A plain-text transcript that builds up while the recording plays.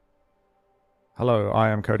Hello, I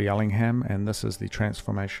am Cody Ellingham, and this is the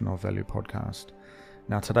Transformation of Value podcast.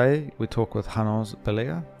 Now today we talk with Hanoz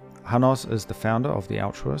Bilia. Hanoz is the founder of the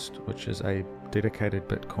Altruist, which is a dedicated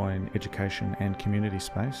Bitcoin education and community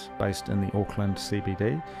space based in the Auckland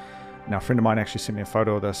CBD. Now a friend of mine actually sent me a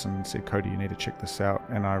photo of this and said, Cody, you need to check this out.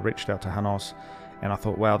 And I reached out to Hanoz and I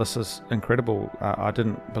thought, wow, this is incredible. I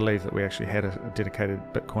didn't believe that we actually had a dedicated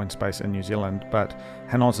Bitcoin space in New Zealand, but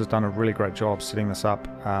Hanoz has done a really great job setting this up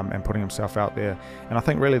and putting himself out there. And I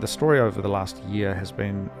think really the story over the last year has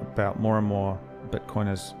been about more and more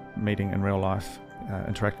Bitcoiners meeting in real life,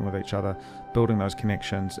 interacting with each other, building those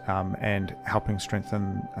connections, and helping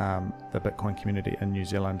strengthen the Bitcoin community in New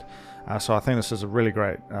Zealand. So I think this is a really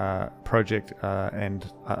great project and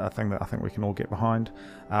a thing that I think we can all get behind.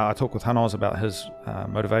 I talked with Hanoz about his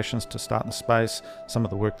motivations to start the space, some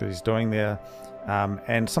of the work that he's doing there,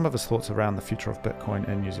 and some of his thoughts around the future of Bitcoin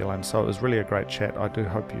in New Zealand. So it was really a great chat. I do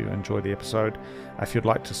hope you enjoy the episode. If you'd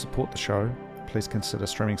like to support the show, please consider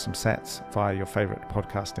streaming some sats via your favorite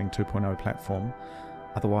podcasting 2.0 platform.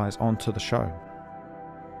 Otherwise, on to the show.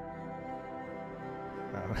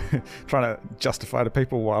 Trying to justify to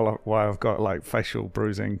people why I've got like facial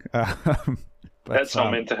bruising. That's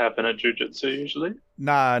not meant to happen at jiu-jitsu usually.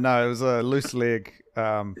 No, it was a loose leg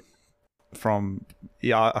from,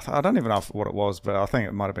 I don't even know what it was, but I think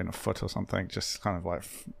it might have been a foot or something, just kind of like,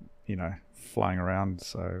 flying around.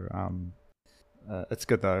 So it's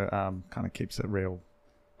good though, kind of keeps it real.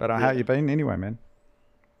 But how you been anyway, man?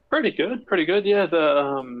 Pretty good.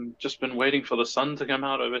 Yeah, just been waiting for the sun to come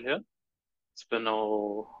out over here. It's been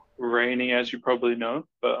all rainy, as you probably know,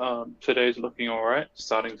 but today's looking all right,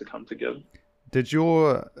 starting to come together. Did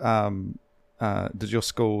your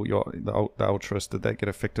school, the Altruist, did that get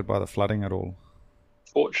affected by the flooding at all?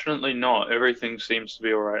 Fortunately not. Everything seems to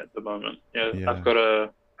be all right at the moment. Yeah. I've got a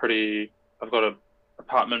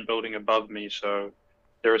apartment building above me, so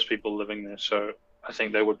there is people living there, so I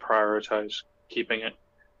think they would prioritize keeping it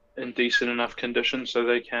in decent enough condition so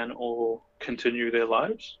they can all continue their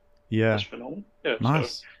lives. Yeah. As for normal. Yeah.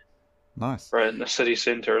 Nice. Nice. Right in the city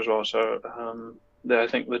centre as well. So I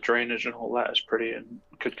think the drainage and all that is pretty in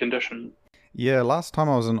good condition. Yeah, last time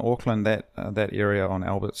I was in Auckland, that area on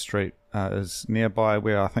Albert Street is nearby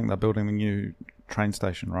where I think they're building the new train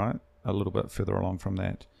station, right? A little bit further along from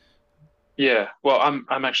that. Yeah. Well,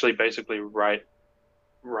 I'm actually basically right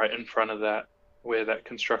in front of that, where that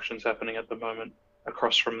construction's happening at the moment,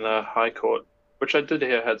 across from the High Court, which I did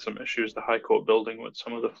hear had some issues, the High Court building, with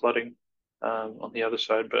some of the flooding on the other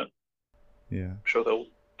side, but yeah, I'm sure they'll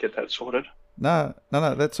get that sorted. No,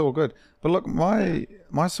 that's all good. But look, my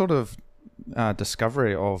sort of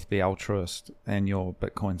discovery of the Altruist and your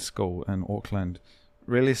Bitcoin school in Auckland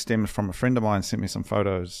really stems from a friend of mine sent me some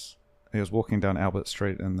photos. He was walking down Albert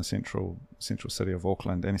Street in the central city of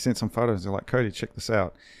Auckland, and he sent some photos. He's like, Cody, check this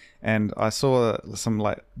out. And I saw some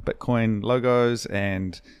like Bitcoin logos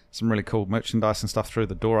and some really cool merchandise and stuff through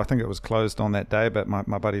the door. I think it was closed on that day, but my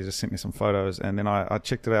buddy just sent me some photos, and then I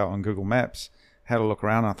checked it out on Google Maps, had a look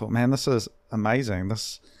around, and I thought, man, this is amazing.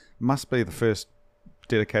 This must be the first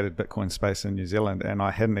dedicated Bitcoin space in New Zealand, and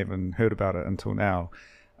I hadn't even heard about it until now.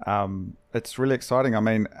 It's really exciting. I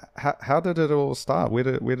mean, how did it all start? Where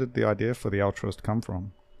did the idea for the Altruist come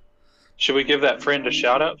from? Should we give that friend a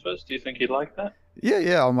shout out first? Do you think he'd like that? Yeah.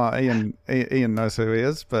 Ian knows who he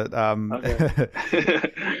is, but okay.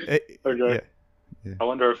 Okay. Yeah. I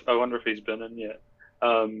wonder if he's been in yet.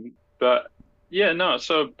 But yeah, no.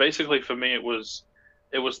 So basically, for me, it was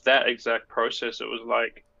that exact process. It was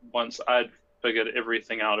like once I'd figured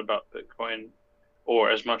everything out about Bitcoin,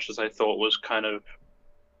 or as much as I thought was kind of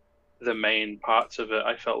the main parts of it,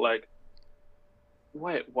 I felt like,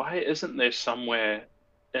 wait, why isn't there somewhere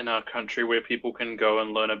in our country where people can go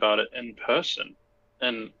and learn about it in person?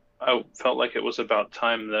 And I felt like it was about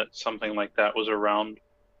time that something like that was around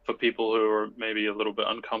for people who are maybe a little bit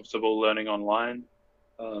uncomfortable learning online,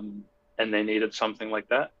 and they needed something like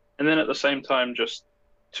that. And then at the same time, just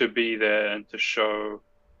to be there and to show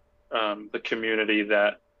the community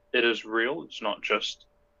that it is real. It's not just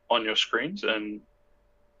on your screens, and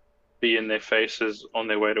be in their faces on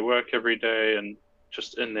their way to work every day and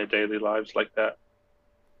just in their daily lives like that.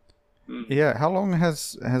 Yeah, how long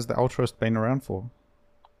has the Altruist been around for?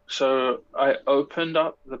 So I opened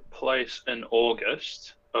up the place in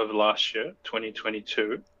August of last year,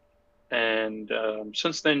 2022, and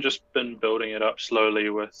since then just been building it up slowly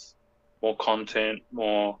with more content,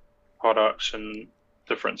 more products, and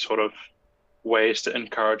different sort of ways to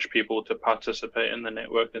encourage people to participate in the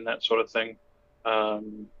network and that sort of thing.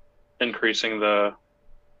 Increasing the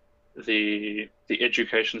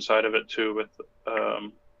education side of it too, with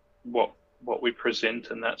what we present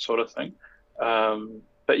and that sort of thing.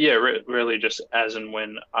 But yeah, really just as and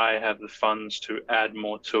when I have the funds to add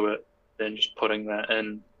more to it, then just putting that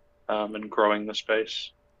in, and growing the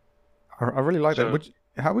space. I really like that. So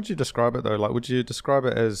How would you describe it though? Like, would you describe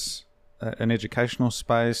it as an educational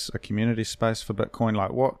space, a community space for Bitcoin?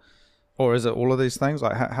 Like what, or is it all of these things?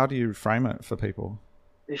 Like, how do you frame it for people?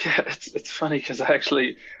 yeah, it's funny because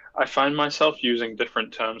I find myself using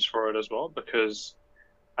different terms for it as well because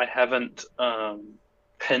I haven't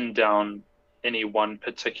pinned down any one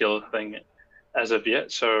particular thing as of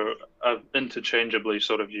yet. So I've interchangeably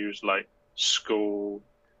sort of used like school,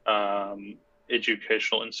 um,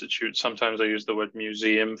 educational institute. Sometimes I use the word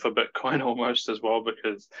museum for Bitcoin almost as well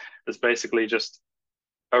because it's basically just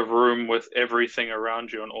a room with everything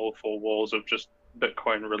around you on all four walls of just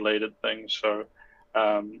Bitcoin related things. So,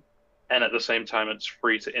 um, and at the same time, it's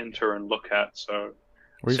free to enter and look at. So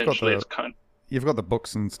Well, essentially, it's kind of, you've got the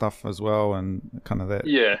books and stuff as well, and kind of that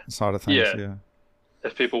yeah, side of things. yeah. Yeah.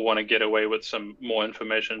 If people want to get away with some more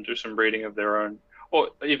information, do some reading of their own, or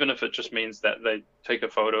even if it just means that they take a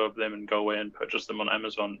photo of them and go away and purchase them on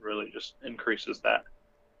Amazon, really just increases that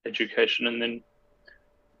education. And then,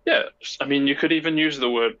 yeah, I mean, you could even use the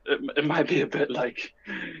word, it might be a bit like,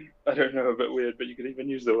 I don't know, a bit weird, but you could even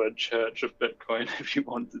use the word church of Bitcoin if you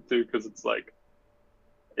wanted to, because it's like,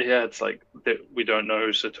 yeah, it's like that we don't know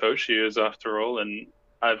who Satoshi is after all. And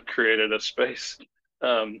I've created a space,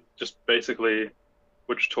 just basically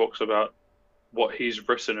which talks about what he's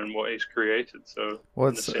written and what he's created. So Well,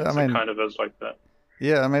 in a I sense, it mean, kind of is like that.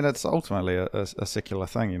 yeah, I mean, it's ultimately a secular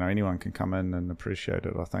thing. You know, anyone can come in and appreciate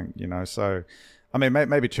it. I think, you know, so. I mean,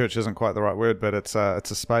 maybe church isn't quite the right word, but it's a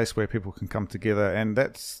space where people can come together, and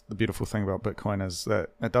that's the beautiful thing about Bitcoin is that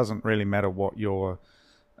it doesn't really matter what your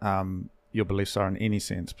beliefs are in any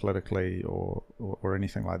sense, politically or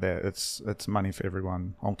anything like that. It's money for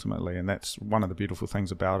everyone ultimately, and that's one of the beautiful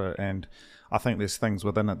things about it. And I think there's things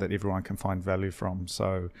within it that everyone can find value from.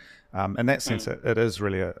 So, in that sense, it is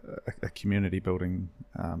really a community building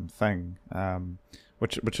thing,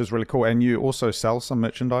 which is really cool. And you also sell some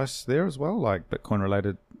merchandise there as well, like Bitcoin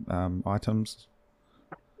related items.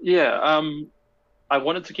 Yeah, I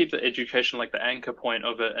wanted to keep the education like the anchor point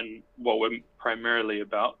of it and what we're primarily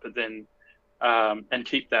about, but then and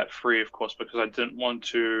keep that free, of course, because I didn't want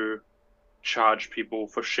to charge people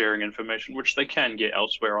for sharing information, which they can get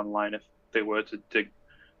elsewhere online if they were to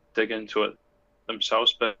dig into it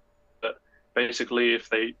themselves. But basically, if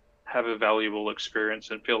they have a valuable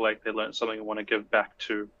experience and feel like they learned something and want to give back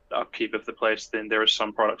to the upkeep of the place, then there are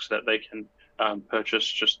some products that they can purchase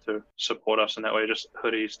just to support us in that way. Just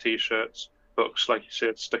hoodies, t-shirts, books, like you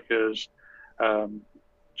said, stickers, um,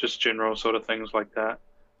 just general sort of things like that.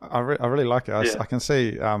 I really like it. Yeah, I can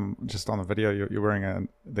see just on the video you're wearing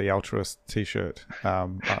the Altruist t-shirt.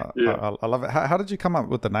 yeah. I love it. How did you come up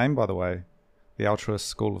with the name, by the way? The Altruist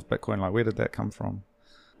School of Bitcoin. Like, where did that come from?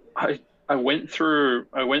 I went through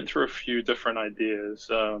a few different ideas,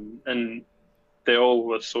 and they all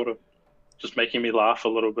were sort of just making me laugh a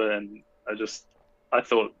little bit, and I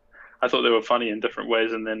thought I thought they were funny in different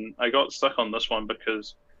ways, and then I got stuck on this one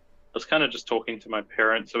because I was kind of just talking to my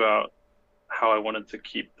parents about how I wanted to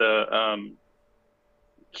keep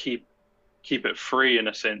keep it free in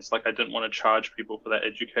a sense. Like I didn't want to charge people for that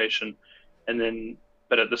education, and then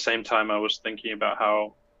but at the same time I was thinking about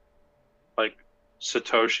how like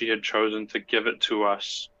Satoshi had chosen to give it to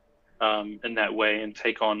us in that way and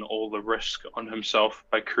take on all the risk on himself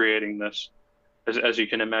by creating this. As you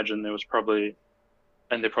can imagine, there was probably,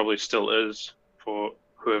 and there probably still is for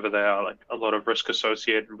whoever they are, like a lot of risk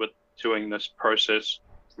associated with doing this process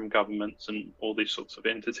from governments and all these sorts of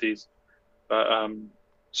entities. But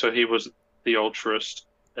so he was the altruist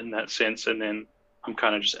in that sense, and then I'm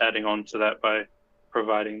kind of just adding on to that by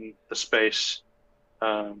providing the space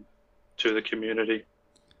um, to the community.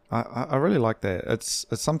 I really like that. It's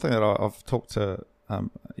something that I've talked to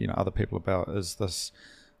other people about, is this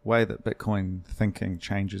way that Bitcoin thinking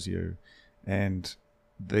changes you, and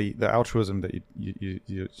the altruism that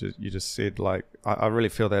you just said. Like I really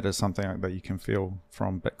feel that is something that you can feel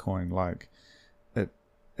from Bitcoin. Like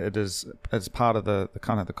it's part of the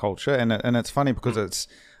kind of the culture, and it's funny because it's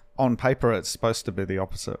on paper it's supposed to be the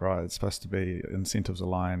opposite, right? It's supposed to be incentives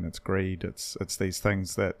align, it's greed, it's these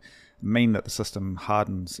things that mean that the system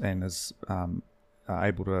hardens and is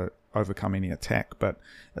able to overcome any attack. But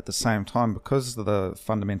at the same time, because of the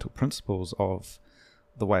fundamental principles of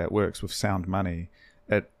the way it works with sound money,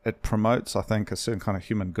 it promotes, I think, a certain kind of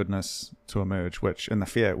human goodness to emerge, which in the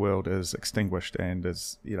fiat world is extinguished and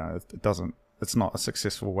is, it's not a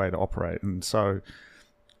successful way to operate. And so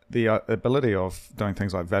the ability of doing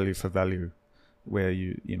things like value for value where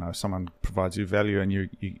someone provides you value and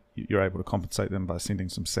you're able to compensate them by sending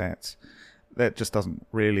some sats. That just doesn't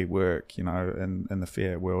really work, in the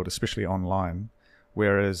fiat world, especially online.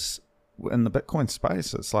 Whereas in the Bitcoin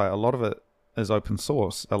space, it's like a lot of it is open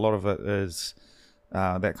source. A lot of it is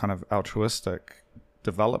that kind of altruistic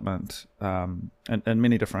development in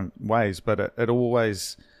many different ways, but it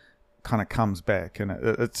always kind of comes back, and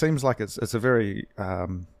it seems like it's a very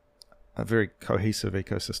cohesive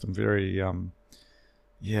ecosystem. Very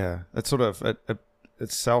it's sort of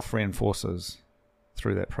it self-reinforces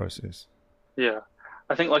through that process. Yeah,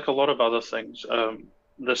 I think like a lot of other things,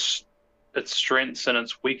 its strengths and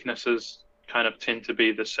its weaknesses kind of tend to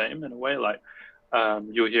be the same in a way. Like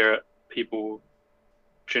you'll hear people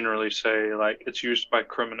generally say like it's used by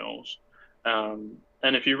criminals, and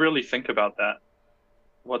if you really think about that,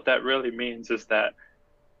 what that really means is that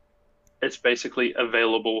it's basically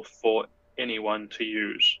available for anyone to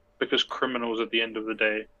use, because criminals at the end of the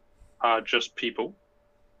day are just people,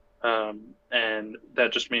 and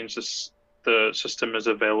that just means the system is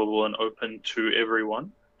available and open to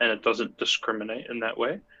everyone, and it doesn't discriminate in that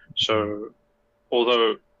way. So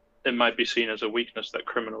although it might be seen as a weakness that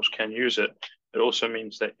criminals can use it, it also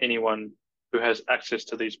means that anyone who has access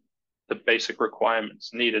to the basic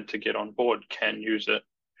requirements needed to get on board can use it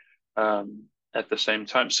at the same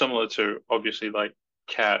time, similar to obviously like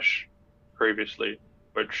cash previously,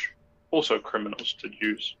 which also criminals did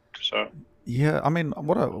use. So yeah, I mean,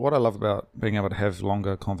 what I love about being able to have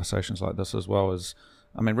longer conversations like this as well is,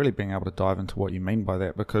 I mean, really being able to dive into what you mean by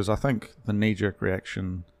that, because I think the knee-jerk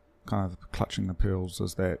reaction, kind of clutching the pearls,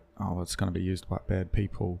 is that, oh, it's going to be used by bad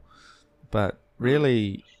people. But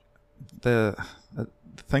really, the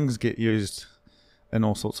things get used in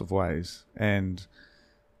all sorts of ways, and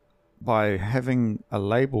by having a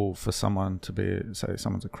label for someone to be, say,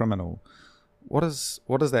 someone's a criminal, what does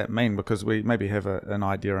that mean? Because we maybe have an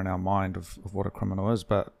idea in our mind of what a criminal is,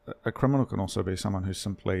 but a criminal can also be someone who's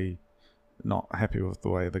simply not happy with the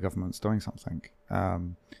way the government's doing something.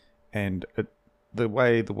 And the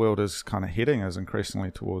way the world is kind of heading is increasingly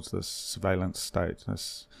towards this surveillance state,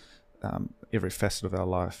 this every facet of our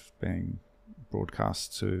life being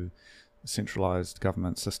broadcast to centralized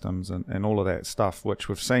government systems and all of that stuff, which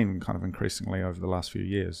we've seen kind of increasingly over the last few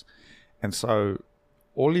years. And so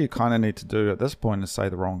all you kind of need to do at this point is say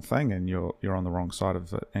the wrong thing, and you're on the wrong side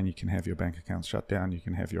of it, and you can have your bank account shut down, you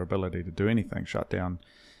can have your ability to do anything shut down.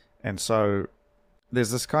 And so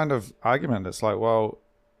there's this kind of argument. It's like, well,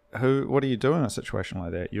 what do you do in a situation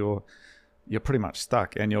like that? You're pretty much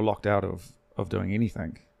stuck, and you're locked out of doing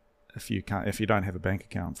anything if you don't have a bank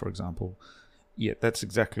account, for example. Yet that's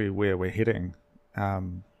exactly where we're heading,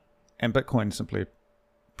 and Bitcoin simply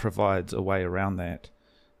provides a way around that,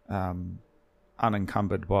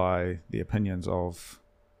 unencumbered by the opinions of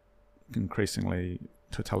increasingly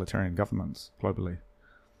totalitarian governments globally.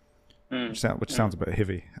 Which sounds a bit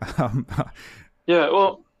heavy. Yeah,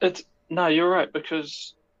 well, you're right,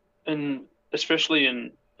 because especially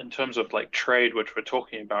in terms of like trade, which we're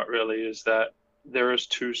talking about really, is that there is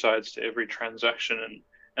two sides to every transaction,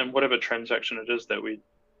 and whatever transaction it is that we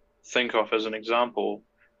think of as an example,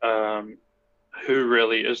 who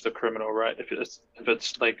really is the criminal, right? If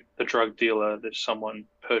it's like the drug dealer, there's someone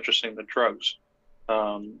purchasing the drugs.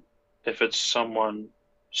 If it's someone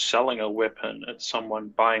selling a weapon, it's someone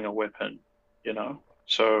buying a weapon,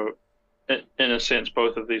 So in a sense,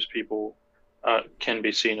 both of these people can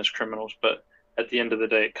be seen as criminals, but at the end of the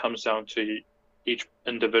day, it comes down to each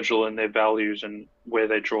individual and their values and where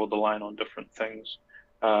they draw the line on different things.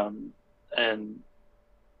 And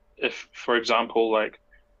if, for example, like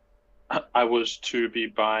I was to be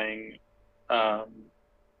buying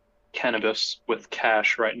cannabis with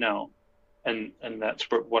cash right now, and that's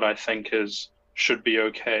what I think should be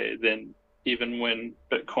okay, then even when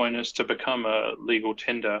Bitcoin is to become a legal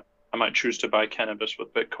tender, I might choose to buy cannabis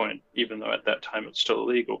with Bitcoin, even though at that time it's still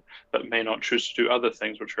illegal, but may not choose to do other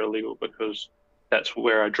things which are illegal, because that's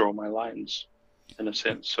where I draw my lines, in a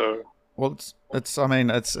sense. So, well, it's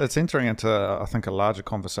entering into, I think, a larger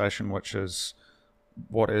conversation, which is,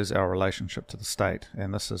 what is our relationship to the state?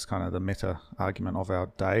 And this is kind of the meta argument of our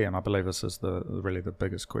day, and I believe this is really the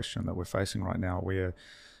biggest question that we're facing right now, where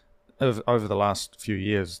over the last few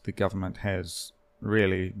years, the government has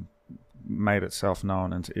really made itself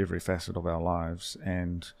known into every facet of our lives,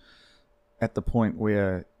 and at the point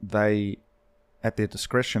where they, at their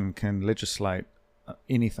discretion, can legislate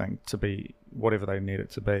anything to be whatever they need it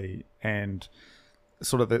to be, and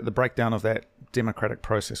sort of the breakdown of that democratic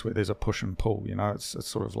process where there's a push and pull. It's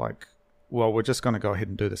sort of like, well, we're just going to go ahead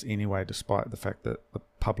and do this anyway, despite the fact that the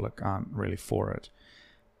public aren't really for it.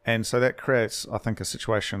 And so that creates, I think, a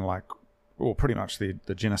situation like well, pretty much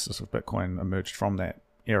the genesis of Bitcoin emerged from that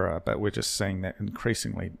era, but we're just seeing that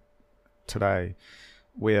increasingly today,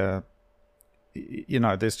 where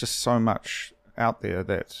there's just so much out there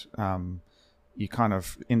that you kind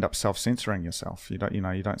of end up self-censoring yourself. You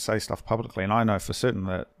don't say stuff publicly. And I know for certain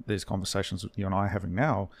that these conversations you and I are having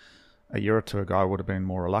now, a year or two ago, I would have been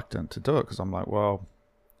more reluctant to do it, because I'm like, well,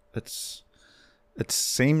 it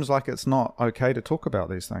seems like it's not okay to talk about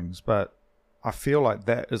these things, but I feel like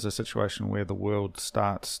that is a situation where the world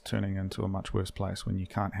starts turning into a much worse place when you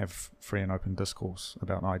can't have free and open discourse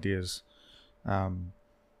about ideas, and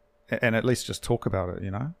at least just talk about it,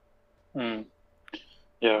 Mm.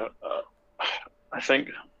 Yeah, I think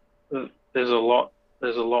there's a lot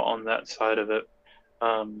on that side of it.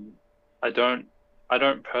 I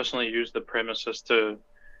don't personally use the premises to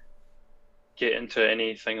get into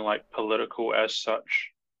anything like political as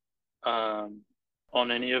such, on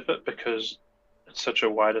any of it, because it's such a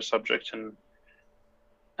wider subject, and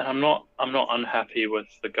I'm not unhappy with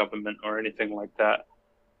the government or anything like that.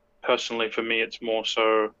 Personally, for me, it's more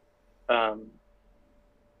so,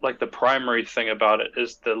 like, the primary thing about it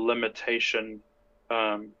is the limitation,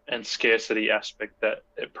 and scarcity aspect that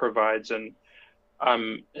it provides, and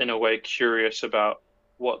I'm in a way curious about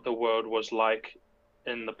what the world was like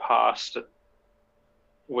in the past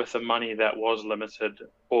with the money that was limited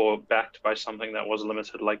or backed by something that was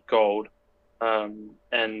limited, like gold,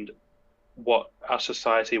 and what our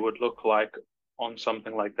society would look like on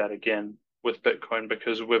something like that again with Bitcoin,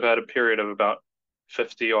 because we've had a period of about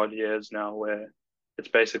 50 odd years now where it's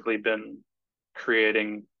basically been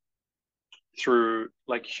creating through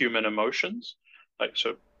like human emotions, like,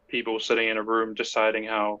 so people sitting in a room deciding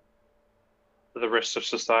how the rest of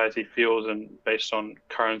society feels, and based on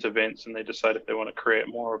current events, and they decide if they want to create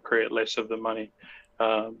more or create less of the money.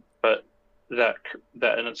 But that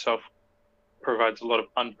in itself provides a lot of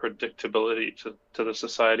unpredictability to the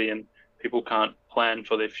society, and people can't plan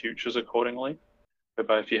for their futures accordingly.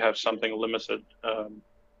 But if you have something limited,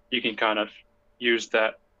 you can kind of use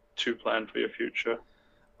that to plan for your future.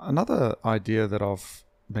 Another idea that I've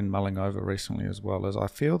been mulling over recently as well is I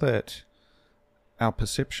feel that our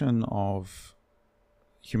perception of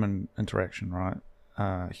human interaction, right?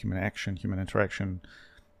 Human action, human interaction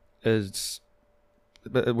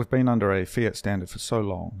we've been under a fiat standard for so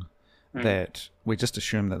long that we just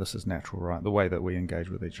assume that this is natural, right? The way that we engage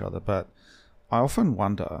with each other. But I often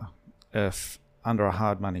wonder if under a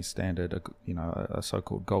hard money standard, a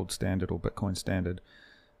so-called gold standard or Bitcoin standard,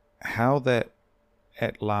 how that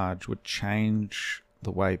at large would change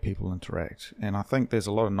the way people interact. And I think there's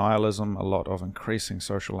a lot of nihilism, a lot of increasing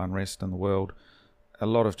social unrest in the world, a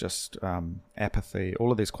lot of just apathy,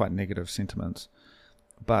 all of these quite negative sentiments.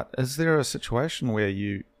 But is there a situation where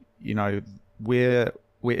where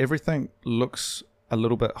everything looks a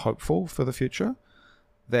little bit hopeful for the future,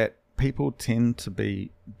 that people tend to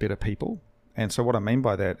be better people? And so what I mean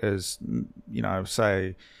by that is,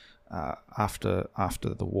 say after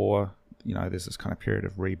the war, there's this kind of period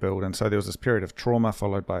of rebuild, and so there was this period of trauma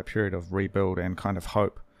followed by a period of rebuild and kind of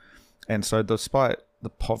hope. And so despite the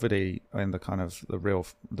poverty and the kind of the real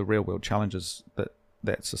world challenges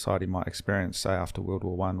that society might experience, say after World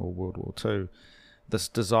War I or World War II, this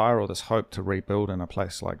desire or this hope to rebuild in a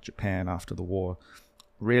place like Japan after the war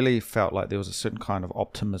really felt like there was a certain kind of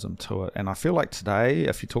optimism to it. And I feel like today,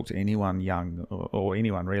 if you talk to anyone young or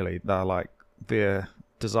anyone really, they're like, their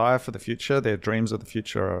desire for the future, their dreams of the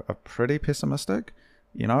future are pretty pessimistic.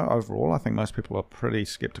 Overall, I think most people are pretty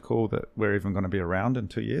skeptical that we're even going to be around in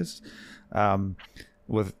 2 years,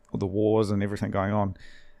 with the wars and everything going on.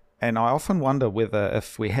 And I often wonder whether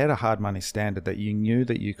if we had a hard money standard that you knew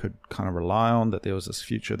that you could kind of rely on, that there was this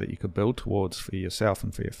future that you could build towards for yourself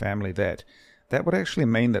and for your family, that would actually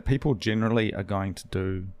mean that people generally are going to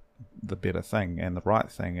do the better thing and the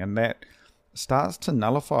right thing. And that starts to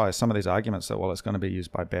nullify some of these arguments that, well, it's going to be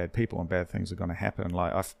used by bad people and bad things are going to happen.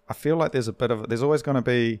 Like, I feel like there's always going to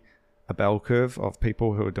be a bell curve of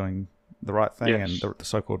people who are doing the right thing, yes, and the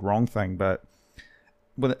so-called wrong thing. But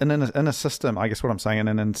in a system, I guess what I'm saying,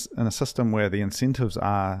 in a system where the incentives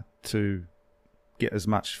are to get as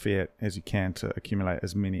much fiat as you can, to accumulate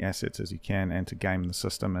as many assets as you can, and to game the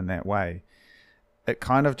system in that way, it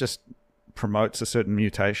kind of just promotes a certain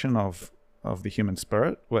mutation of the human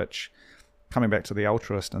spirit, which, coming back to the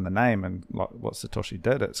altruist and the name and what Satoshi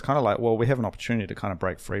did, it's kind of like, well, we have an opportunity to kind of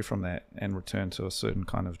break free from that and return to a certain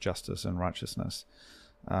kind of justice and righteousness,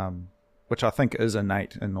 which I think is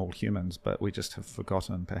innate in all humans, but we just have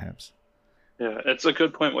forgotten, perhaps. Yeah, it's a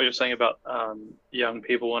good point what you're saying about young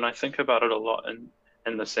people, and I think about it a lot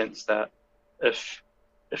in the sense that if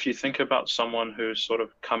if you think about someone who's sort of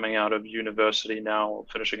coming out of university now or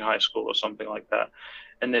finishing high school or something like that,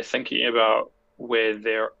 and they're thinking about where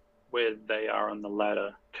they are on the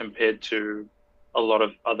ladder compared to a lot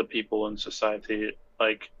of other people in society,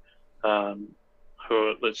 like um, who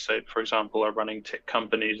are, let's say, for example, are running tech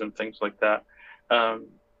companies and things like that. Um,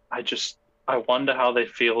 I wonder how they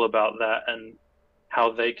feel about that and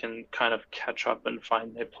how they can kind of catch up and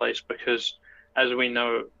find their place because, as we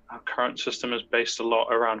know, our current system is based a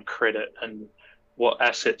lot around credit and what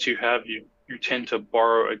assets you have, you tend to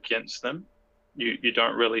borrow against them. You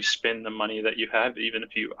don't really spend the money that you have, even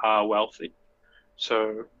if you are wealthy.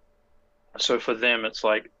 So so for them, it's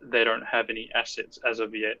like they don't have any assets as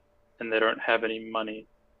of yet, and they don't have any money,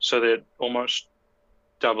 so they're almost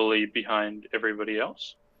doubly behind everybody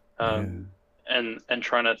else. Yeah. And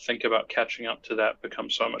trying to think about catching up to that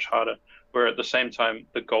becomes so much harder. Where at the same time,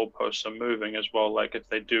 the goalposts are moving as well. Like if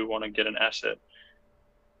they do want to get an asset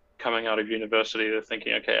coming out of university, they're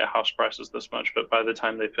thinking, okay, a house price is this much, but by the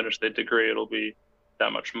time they finish their degree, it'll be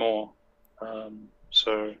that much more.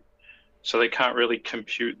 So so they can't really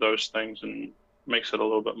compute those things and makes it a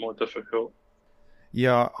little bit more difficult.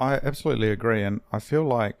 Yeah, I absolutely agree. And I feel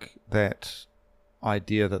like that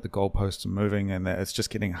idea that the goalposts are moving and that it's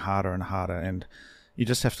just getting harder and harder. And you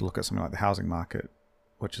just have to look at something like the housing market,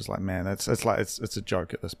 which is like, man, it's a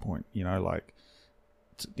joke at this point. You got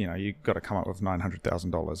to come up with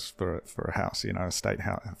 $900,000 for a house, a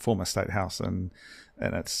former state house, and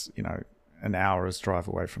it's an hour's drive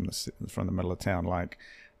away from the middle of town. Like,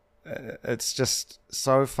 it's just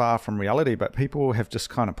so far from reality, but people have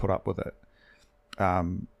just kind of put up with it.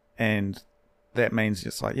 And that means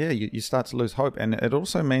it's like, yeah, you start to lose hope. And it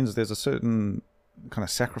also means there's a certain kind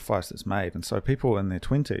of sacrifice that's made. And so people in their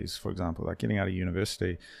 20s, for example, like getting out of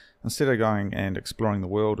university, instead of going and exploring the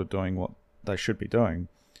world or doing what they should be doing,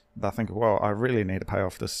 they think, well, I really need to pay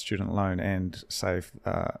off this student loan and save,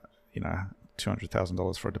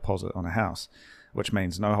 $200,000 for a deposit on a house, which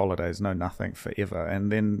means no holidays, no nothing forever.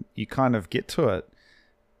 And then you kind of get to it,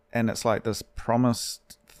 and it's like this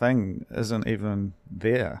promised thing isn't even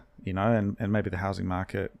there, and maybe the housing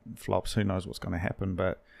market flops, who knows what's going to happen,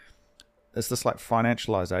 but it's this like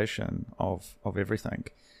financialization of everything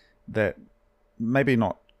that maybe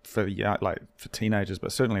not for for teenagers,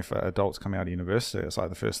 but certainly for adults coming out of university, it's like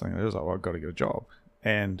the first thing it is like, well, I've got to get a job.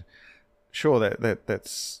 And sure,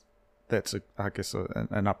 that's I guess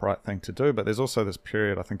an upright thing to do, but there's also this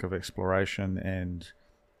period, I think, of exploration and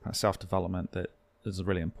self-development that is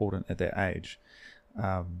really important at that age,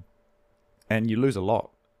 and you lose a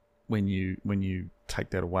lot when you take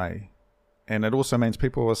that away. And it also means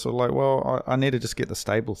people are sort of like, well, I need to just get the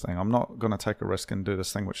stable thing. I'm not going to take a risk and do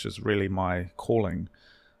this thing which is really my calling.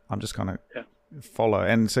 I'm just going to follow.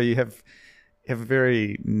 And so you have a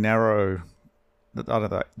very narrow,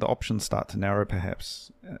 the options start to narrow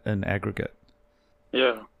perhaps in aggregate.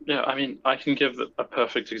 Yeah. I mean, I can give a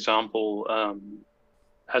perfect example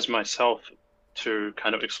as myself to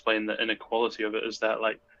kind of explain the inequality of it is that,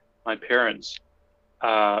 like, my parents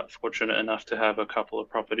are fortunate enough to have a couple of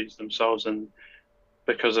properties themselves, and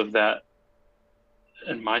because of that,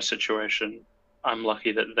 in my situation, I'm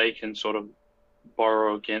lucky that they can sort of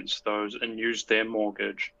borrow against those and use their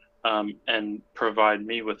mortgage and provide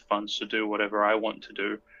me with funds to do whatever I want to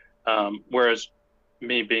do. Whereas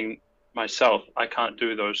me being myself, I can't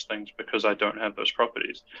do those things because I don't have those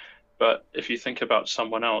properties. But if you think about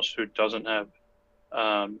someone else who doesn't have,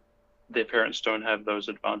 their parents don't have those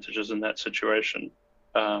advantages in that situation,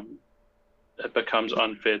 it becomes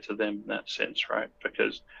unfair to them in that sense, right?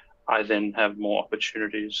 Because I then have more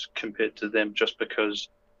opportunities compared to them just because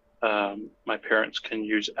my parents can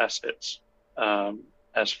use assets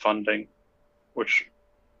as funding, which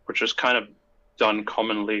is kind of done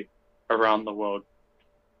commonly around the world,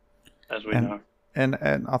 as we know. And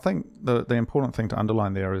I think the important thing to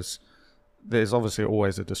underline there is there's obviously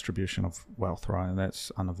always a distribution of wealth, right? And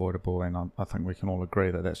that's unavoidable. And I think we can all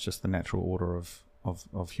agree that that's just the natural order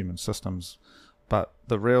of human systems. But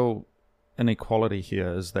the real inequality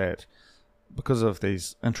here is that because of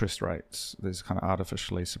these interest rates, these kind of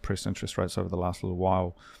artificially suppressed interest rates over the last little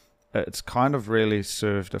while, it's kind of really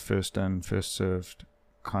served a first in, first served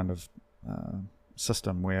kind of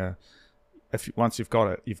system where once you've got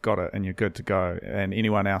it and you're good to go, and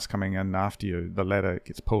anyone else coming in after you, the ladder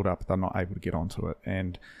gets pulled up, they're not able to get onto it.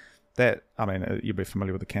 And that, I mean, you'll be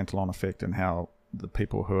familiar with the Cantillon effect and how the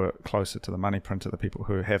people who are closer to the money printer, the people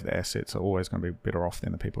who have the assets, are always going to be better off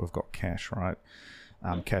than the people who've got cash, right?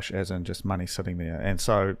 Cash as in just money sitting there. And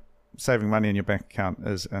so saving money in your bank account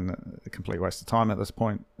is a complete waste of time at this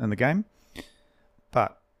point in the game.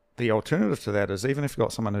 But the alternative to that is, even if you've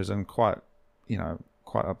got someone who's in quite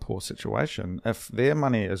quite a poor situation. If their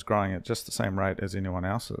money is growing at just the same rate as anyone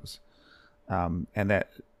else's, and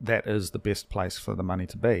that is the best place for the money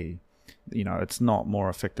to be, it's not more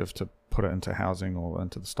effective to put it into housing or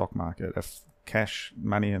into the stock market. If cash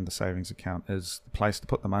money in the savings account is the place to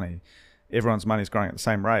put the money, everyone's money is growing at the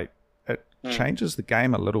same rate, it changes the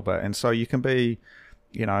game a little bit. And so you can be,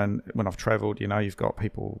 and when I've traveled, you've got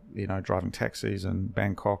people, driving taxis in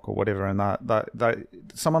Bangkok or whatever, and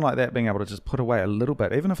someone like that being able to just put away a little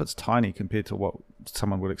bit, even if it's tiny compared to what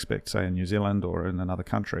someone would expect, say, in New Zealand or in another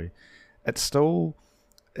country, it still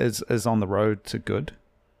is on the road to good.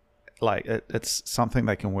 Like, it's something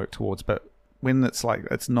they can work towards. But when it's like,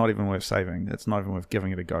 it's not even worth saving, it's not even worth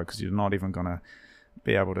giving it a go, because you're not even going to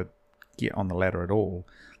be able to get on the ladder at all.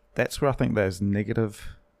 That's where I think those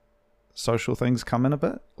negative social things come in a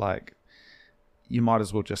bit. Like, you might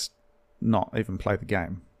as well just not even play the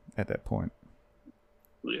game at that point.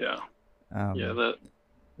 Yeah.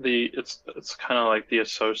 It's kind of like the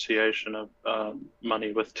association of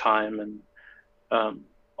money with time, and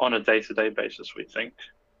on a day-to-day basis, we think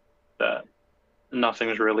that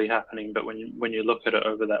nothing's really happening. But when you look at it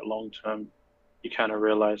over that long term, you kind of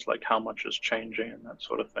realize like how much is changing and that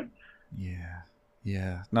sort of thing.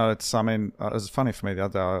 Yeah. No, it was funny for me the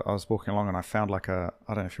other day. I was walking along and I found like I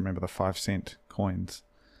don't know if you remember the 5-cent coins,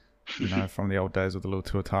 from the old days with the little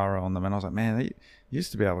tuatara on them. And I was like, man, you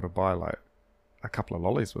used to be able to buy like a couple of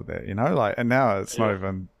lollies with that, and now it's not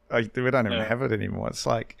even, we don't even have it anymore. It's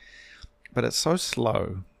like, but it's so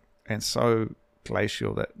slow and so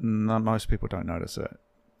glacial that most people don't notice it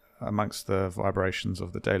amongst the vibrations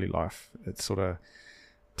of the daily life. It sort of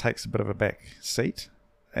takes a bit of a back seat.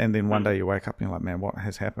 And then one day you wake up and you're like, man, what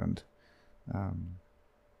has happened?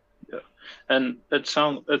 And it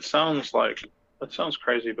sounds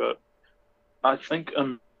crazy, but I think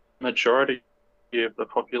a majority of the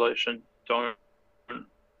population don't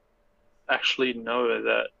actually know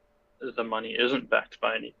that the money isn't backed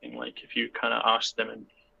by anything. Like, if you kind of asked them and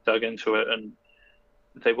dug into it, and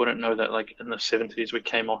they wouldn't know that, like, in the 70s we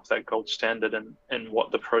came off that gold standard, and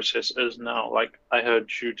what the process is now. Like, I heard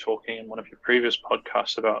you talking in one of your previous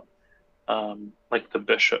podcasts about like the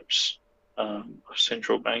bishops of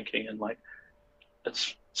central banking, and like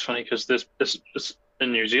it's funny because this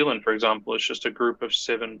in New Zealand, for example, it's just a group of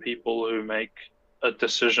 7 people who make a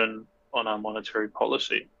decision on our monetary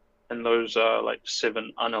policy, and those are like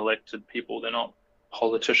 7 unelected people. They're not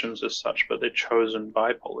politicians as such, but they're chosen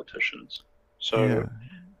by politicians. So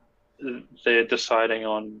they're deciding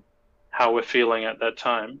on how we're feeling at that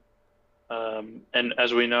time. And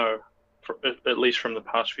as we know, at least from the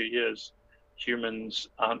past few years, humans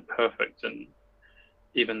aren't perfect, and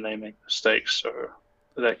even they make mistakes. So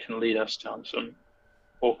that can lead us down some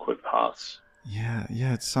awkward paths. Yeah,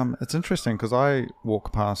 it's interesting because I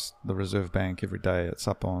walk past the Reserve Bank every day. It's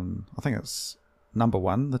up on, I think it's number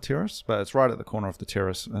 1, the terrace, but it's right at the corner of the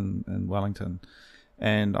terrace in Wellington.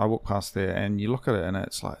 And I walk past there, and you look at it, and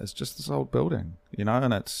it's like, it's just this old building,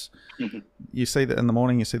 and it's, you see that in the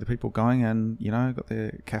morning, you see the people going in, got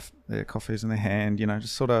their coffees in their hand,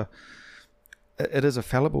 just sort of, it is a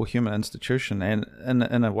fallible human institution. And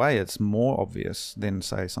in a way, it's more obvious than,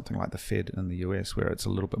 say, something like the Fed in the US, where it's a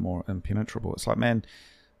little bit more impenetrable. It's like, man,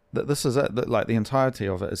 this is it. Like, the entirety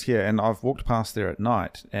of it is here. And I've walked past there at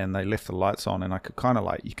night, and they left the lights on, and I could kind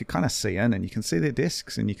of you could kind of see in, and you can see their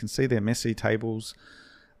desks, and you can see their messy tables,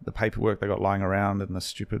 the paperwork they got lying around, and the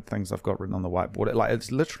stupid things they've got written on the whiteboard.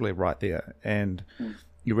 It's literally right there. And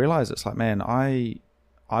you realize it's like, man, I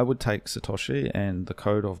would take Satoshi and the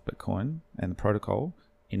code of Bitcoin and the protocol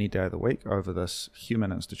any day of the week over this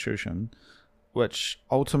human institution, which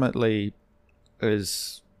ultimately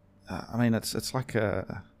is, it's like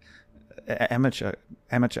a amateur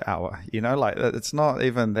hour, like, it's not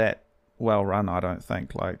even that well run, I don't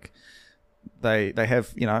think. Like, they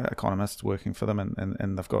have, economists working for them,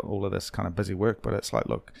 and they've got all of this kind of busy work, but it's like,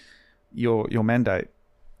 look, your mandate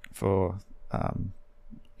for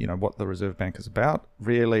what the Reserve Bank is about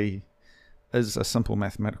really is a simple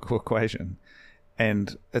mathematical equation,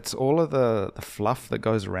 and it's all of the fluff that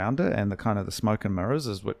goes around it, and the kind of the smoke and mirrors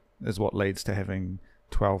is what leads to having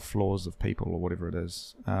 12 floors of people or whatever it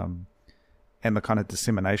is, and the kind of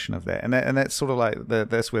dissemination of that, and that's sort of like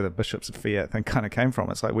that's where the bishops of fiat thing kind of came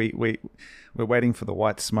from. It's like we're waiting for the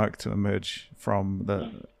white smoke to emerge from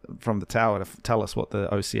the tower to tell us what the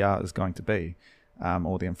OCR is going to be,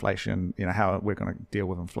 or the inflation, how we're going to deal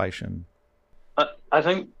with inflation. I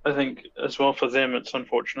think as well for them, it's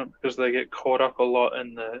unfortunate because they get caught up a lot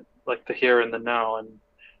in the here and the now, and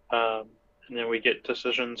then we get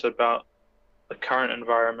decisions about the current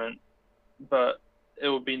environment, but it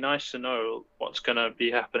would be nice to know what's going to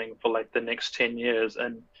be happening for like the next 10 years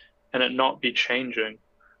and it not be changing.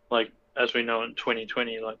 Like as we know in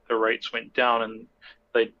 2020, like the rates went down and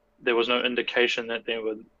there was no indication that they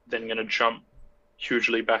were then going to jump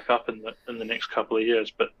hugely back up in the next couple of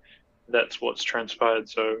years, but that's what's transpired.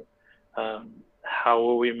 So how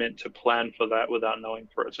are we meant to plan for that without knowing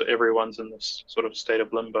for it? So everyone's in this sort of state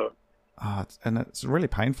of limbo. And it's really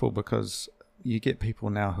painful because you get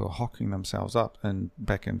people now who are hocking themselves up, and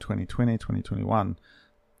back in 2020, 2021,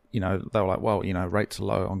 they were like, well, rates are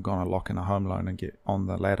low, I'm going to lock in a home loan and get on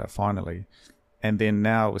the ladder finally. And then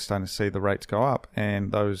now we're starting to see the rates go up,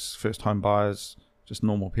 and those first home buyers, just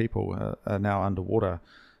normal people, are now underwater.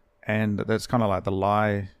 And that's kind of like the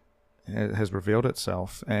lie has revealed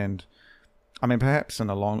itself. And I mean, perhaps in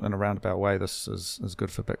a roundabout way, this is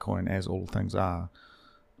good for Bitcoin, as all things are,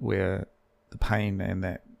 where the pain and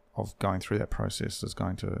that of going through that process is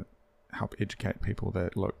going to help educate people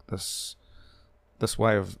that, look, this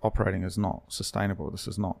way of operating is not sustainable. This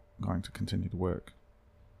is not going to continue to work.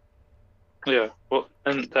 Yeah, well,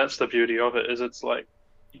 and that's the beauty of it, is it's like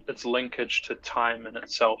its linkage to time in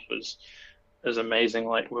itself is amazing.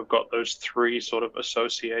 Like we've got those three sort of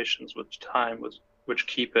associations with time, which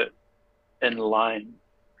keep it in line.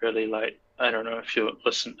 Really, like I don't know if you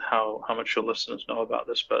listen how much your listeners know about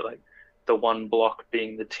this, but like the one block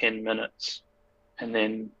being the 10 minutes, and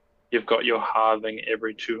then you've got your halving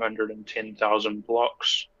every 210,000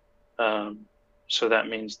 blocks. So that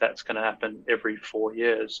means that's going to happen every 4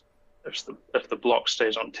 years if the block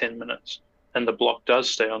stays on 10 minutes. And the block does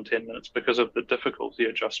stay on 10 minutes because of the difficulty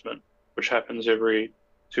adjustment, which happens every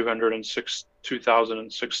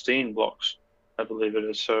 2016 blocks, I believe it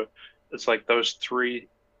is. So it's like those three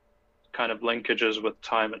kind of linkages with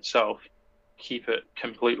time itself keep it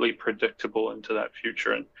completely predictable into that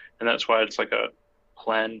future. And that's why it's like a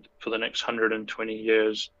planned for the next 120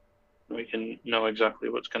 years. We can know exactly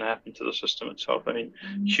what's going to happen to the system itself. I mean,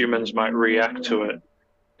 humans might react to it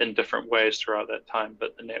in different ways throughout that time,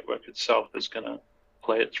 but the network itself is going to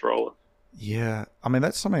play its role. Yeah, I mean,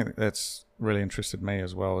 that's something that's really interested me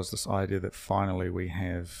as well, is this idea that finally we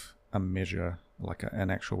have a measure, like an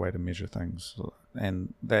actual way to measure things.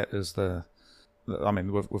 And that is I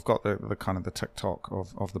mean, we've got the kind of the TikTok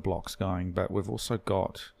of the blocks going, but we've also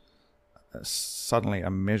got suddenly a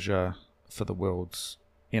measure for the world's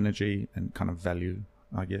energy and kind of value,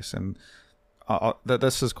 I guess. And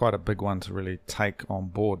this is quite a big one to really take on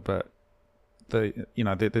board, but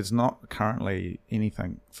there's not currently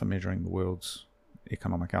anything for measuring the world's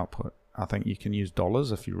economic output. I think you can use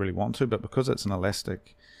dollars if you really want to, but because it's an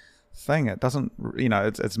elastic thing, it doesn't,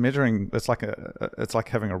 it's measuring, it's like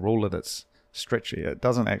having a ruler that's stretchy. It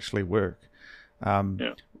doesn't actually work.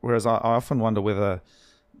 Whereas I often wonder whether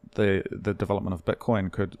the development of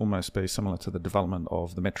Bitcoin could almost be similar to the development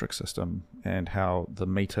of the metric system, and how the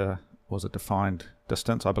meter was a defined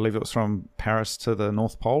distance. I believe it was from Paris to the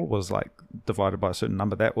North Pole was like divided by a certain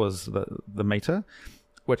number. That was the meter,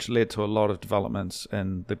 which led to a lot of developments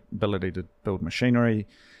in the ability to build machinery.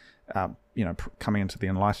 Coming into the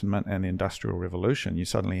Enlightenment and the Industrial Revolution, you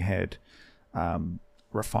suddenly had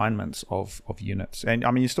refinements of units. And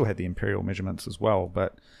I mean, you still had the imperial measurements as well,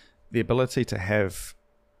 but the ability to have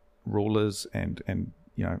rulers and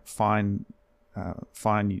fine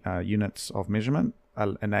units of measurement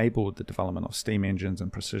enabled the development of steam engines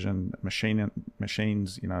and precision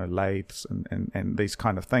machines, lathes and these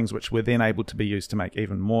kind of things, which were then able to be used to make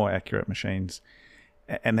even more accurate machines.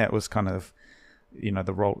 And that was kind of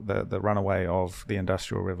the runaway of the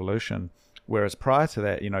Industrial Revolution. Whereas prior to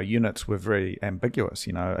that, units were very ambiguous.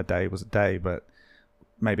 A day was a day, but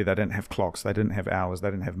maybe they didn't have clocks, they didn't have hours, they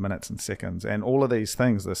didn't have minutes and seconds. And all of these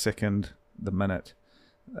things, the second, the minute,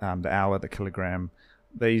 the hour, the kilogram,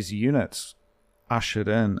 these units ushered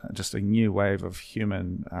in just a new wave of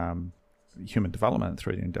human development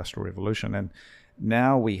through the Industrial Revolution. And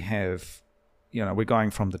now we have, we're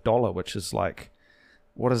going from the dollar, which is like,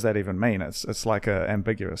 what does that even mean? It's like an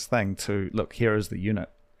ambiguous thing, to look, here is the unit,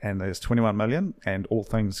 and there's 21 million, and all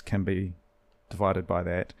things can be divided by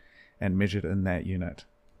that and measured in that unit.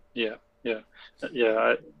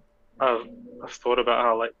 I've thought about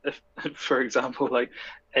how, like, if for example, like,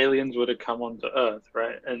 aliens were to come onto Earth,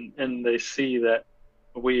 right, and they see that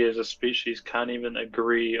we as a species can't even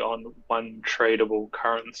agree on one tradable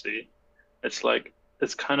currency, it's like,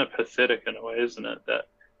 it's kind of pathetic in a way, isn't it, that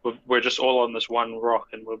we're just all on this one rock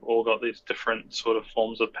and we've all got these different sort of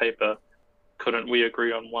forms of paper. Couldn't we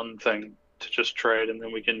agree on one thing to just trade, and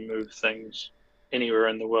then we can move things anywhere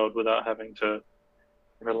in the world without having to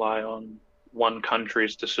rely on one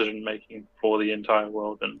country's decision making for the entire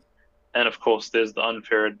world? And And of course, there's the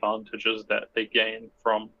unfair advantages that they gain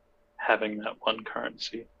from having that one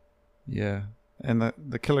currency. Yeah. And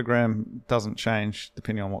the kilogram doesn't change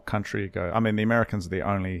depending on what country you go. I mean, the Americans are the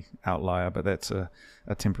only outlier, but that's a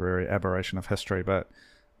temporary aberration of history. But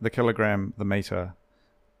the kilogram, the meter,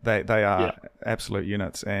 they Yeah, are absolute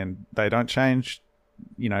units, and they don't change.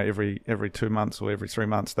 Every 2 months or every 3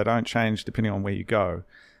 months, they don't change depending on where you go.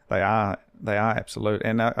 They are absolute,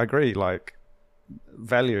 and I agree. Like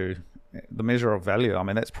value, the measure of value. I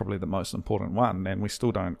mean, that's probably the most important one, and we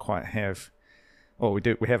still don't quite have. Well,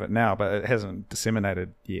 we have it now, but it hasn't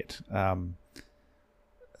disseminated yet.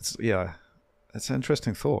 It's an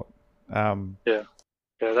interesting thought. yeah,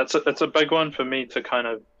 yeah. That's a big one for me to kind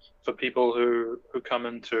of for people who come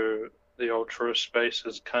into the altruist space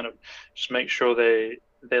is kind of just make sure they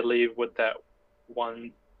leave with that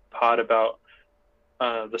one part about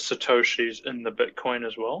the satoshis in the Bitcoin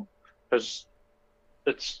as well, because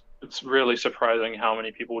it's really surprising how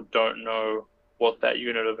many people don't know what that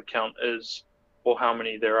unit of account is or how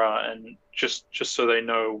many there are, and just so they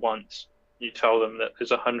know, once you tell them that there's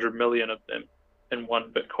 100 million of them in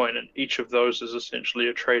one Bitcoin, and each of those is essentially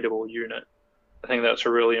a tradable unit. I think that's a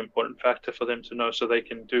really important factor for them to know, so they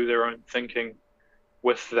can do their own thinking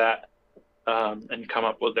with that, and come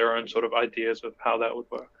up with their own sort of ideas of how that would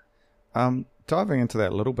work. Diving into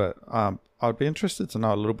that a little bit, I'd be interested to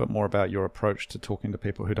know a little bit more about your approach to talking to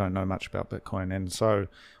people who don't know much about Bitcoin. And so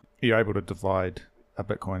you're able to divide a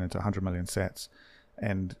Bitcoin into 100 million sats,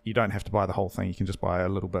 and you don't have to buy the whole thing. You can just buy a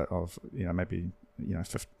little bit of, maybe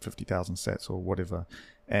 50,000 sats or whatever.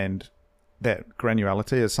 And that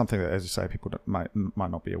granularity is something that, as you say, people might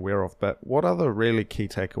not be aware of. But what other really key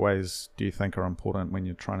takeaways do you think are important when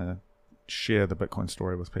you're trying to share the Bitcoin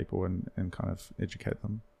story with people and kind of educate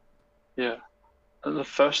them? Yeah. The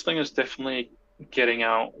first thing is definitely getting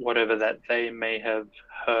out whatever that they may have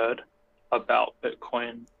heard about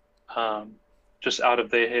Bitcoin, um, just out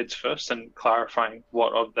of their heads first, and clarifying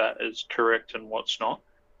what of that is correct and what's not,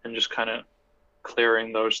 and just kind of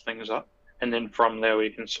clearing those things up. And then from there, we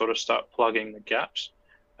can sort of start plugging the gaps.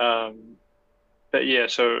 Um, but yeah,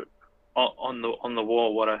 so on the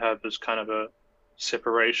wall, what I have is kind of a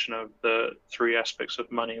separation of the three aspects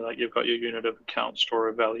of money. Like you've got your unit of account, store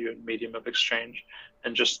of value, and medium of exchange,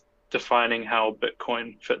 and just defining how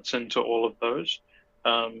Bitcoin fits into all of those,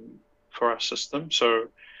 um, for our system. So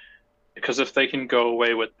because if they can go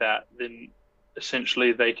away with that, then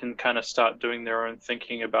essentially they can kind of start doing their own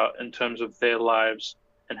thinking about, in terms of their lives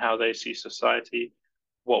and how they see society,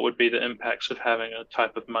 what would be the impacts of having a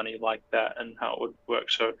type of money like that and how it would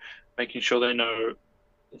work. So making sure they know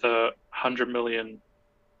the 100 million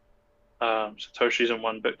satoshis in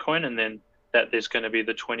one Bitcoin, and then that there's going to be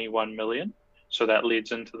the 21 million. So that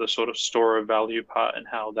leads into the sort of store of value part, and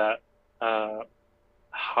how that uh,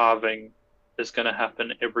 halving is going to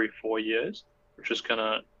happen every 4 years, which is going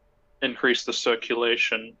to increase the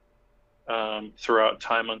circulation, throughout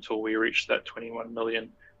time until we reach that 21 million,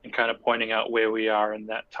 and kind of pointing out where we are in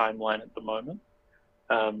that timeline at the moment.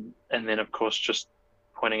 And then, of course, just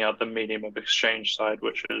pointing out the medium of exchange side,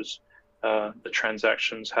 which is the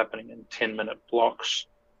transactions happening in 10-minute blocks,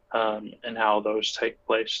 and how those take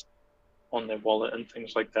place on their wallet and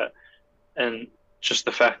things like that. And just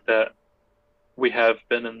the fact that we have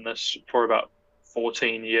been in this for about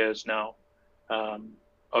 14 years now,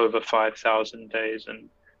 over 5,000 days, and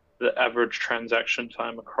the average transaction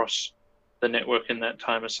time across the network in that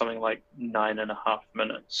time is something like 9.5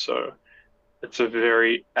 minutes. So it's a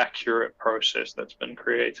very accurate process that's been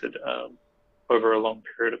created, over a long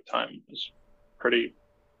period of time. It's pretty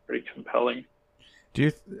compelling. Do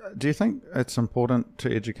you think it's important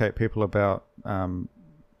to educate people about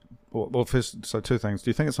well, first, so two things. Do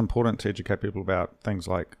you think it's important to educate people about things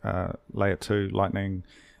like layer 2, lightning,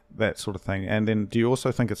 that sort of thing? And then do you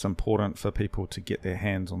also think it's important for people to get their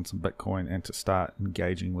hands on some Bitcoin and to start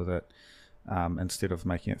engaging with it, instead of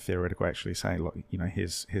making it theoretical, actually saying, look,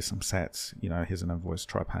 here's some sats, here's an invoice,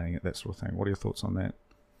 try paying it, that sort of thing? What are your thoughts on that?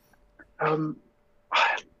 Um,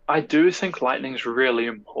 I do think lightning's really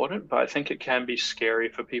important, but I think it can be scary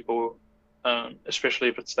for people, especially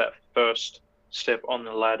if it's that first step on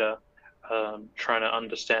the ladder, trying to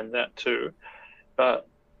understand that too. But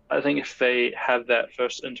I think if they have that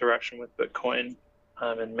first interaction with Bitcoin,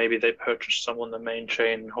 and maybe they purchase some on the main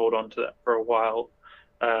chain and hold on to that for a while,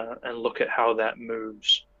 and look at how that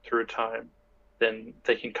moves through time, then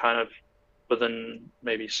they can kind of, within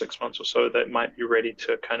maybe 6 months or so, they might be ready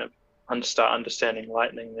to kind of start understanding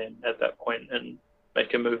Lightning then at that point, and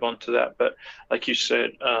make a move on to that. But like you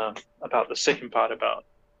said, about the second part about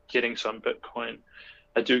getting some Bitcoin,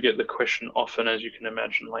 I do get the question often, as you can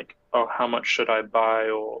imagine, like, oh, how much should I buy,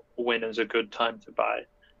 or when is a good time to buy?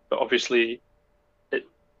 But obviously, it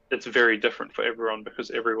it's very different for everyone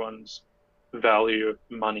because everyone's value of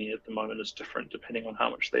money at the moment is different depending on how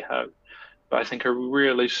much they have. But I think a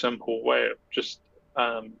really simple way of just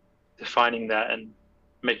defining that and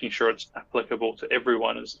making sure it's applicable to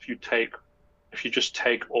everyone is if you just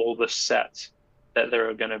take all the sats that there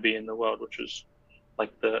are going to be in the world, which is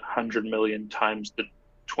like the 100 million times the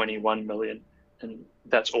 21 million, and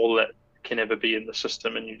that's all that can ever be in the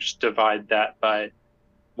system, and you just divide that by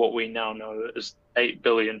what we now know is 8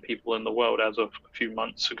 billion people in the world as of a few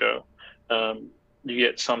months ago. You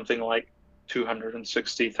get something like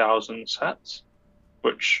 260,000 sats,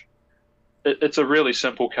 which it's a really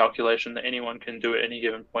simple calculation that anyone can do at any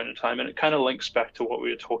given point in time, and it kind of links back to what we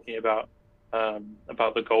were talking about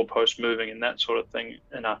the goalpost moving and that sort of thing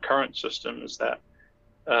in our current system. Is that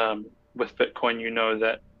with Bitcoin, you know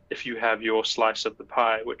that if you have your slice of the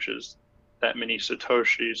pie, which is that many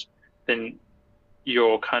satoshis, then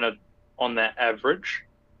you're kind of on that average.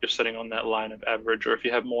 You're sitting on that line of average, or if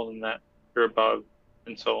you have more than that, you're above,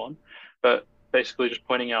 and so on. But basically, just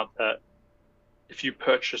pointing out that if you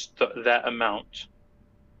purchase that amount,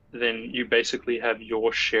 then you basically have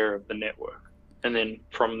your share of the network, and then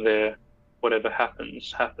from there, whatever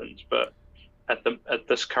happens, happens. But at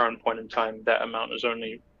this current point in time, that amount is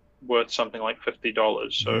only worth something like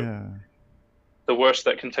 $50. So Yeah. the worst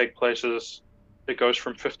that can take place is it goes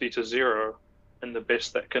from 50 to zero, and the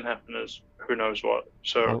best that can happen is who knows what.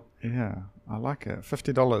 So Well, yeah, I like it.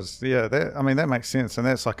 $50. Yeah, that makes sense, and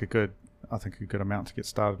that's like I think a good amount to get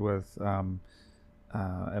started with.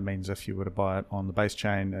 It means if you were to buy it on the base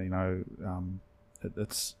chain,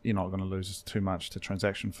 it's you're not going to lose too much to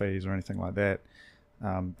transaction fees or anything like that.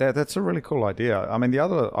 That's a really cool idea. I mean, the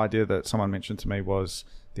other idea that someone mentioned to me was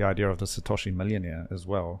the idea of the Satoshi millionaire as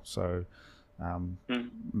well. So a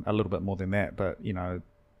little bit more than that, but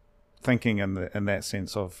thinking in that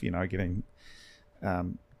sense of getting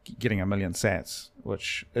a million sats,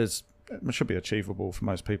 which should be achievable for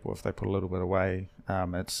most people if they put a little bit away.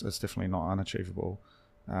 It's definitely not unachievable,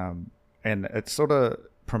 and it sort of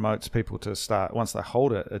promotes people to start, once they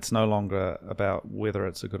hold it, it's no longer about whether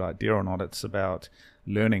it's a good idea or not, it's about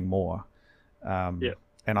learning more.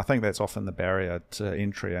 And I think that's often the barrier to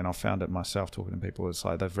entry, and I've found it myself talking to people. It's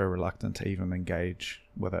like they're very reluctant to even engage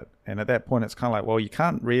with it, and at that point it's kind of like, well, you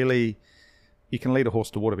can lead a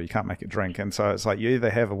horse to water, but you can't make it drink. And so it's like you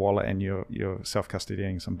either have a wallet and you're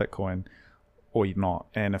self-custodying some Bitcoin, or you're not.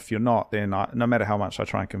 And if you're not, then no matter how much I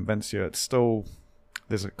try and convince you, it's still,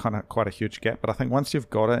 there's quite a huge gap. But I think once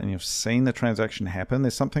you've got it and you've seen the transaction happen,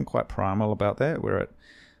 there's something quite primal about that, where it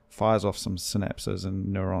fires off some synapses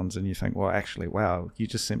and neurons, and you think, well, actually, wow, you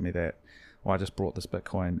just sent me that, or I just brought this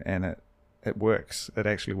Bitcoin, and it works. It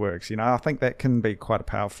actually works. I think that can be quite a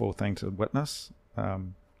powerful thing to witness.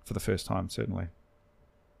 For the first time, certainly.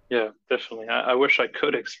 Yeah, definitely. I wish I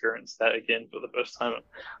could experience that again for the first time.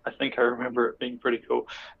 I think I remember it being pretty cool.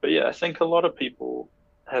 But yeah, I think a lot of people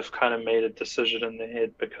have kind of made a decision in their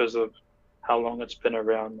head because of how long it's been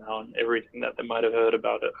around now and everything that they might have heard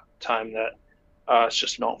about it at the time, that it's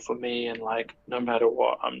just not for me, and like no matter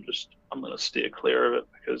what, I'm going to steer clear of it,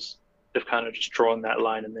 because they've kind of just drawn that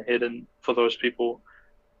line in their head. And for those people,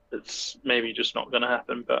 it's maybe just not going to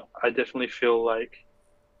happen. But I definitely feel like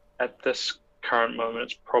at this current moment,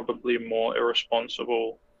 it's probably more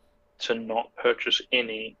irresponsible to not purchase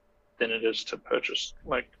any than it is to purchase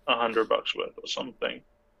like $100 worth or something,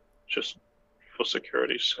 just for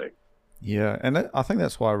security's sake. Yeah, and I think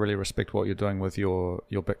that's why I really respect what you're doing with your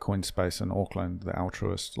Bitcoin space in Auckland, the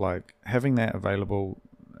Altruist. Like having that available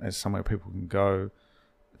as somewhere people can go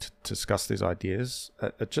to discuss these ideas.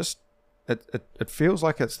 It feels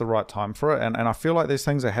like it's the right time for it, and I feel like these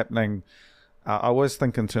things are happening. I always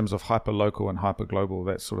think in terms of hyper local and hyper global.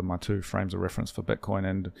 That's sort of my two frames of reference for Bitcoin.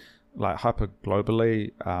 And like hyper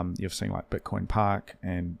globally, you've seen like Bitcoin Park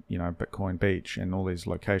and Bitcoin Beach and all these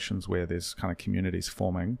locations where there's kind of communities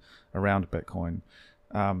forming around Bitcoin.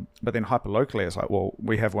 But then hyper locally, it's like, well,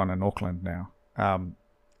 we have one in Auckland now, and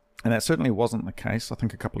that certainly wasn't the case, I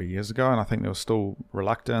think, a couple of years ago. And I think there was still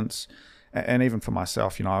reluctance, and even for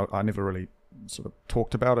myself, I never really sort of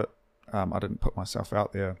talked about it. I didn't put myself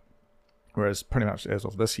out there. Whereas pretty much as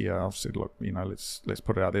of this year, I've said, look, let's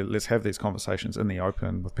put it out there. Let's have these conversations in the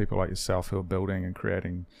open with people like yourself who are building and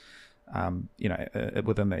creating,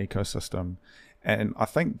 within the ecosystem. And I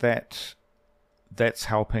think that's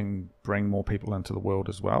helping bring more people into the world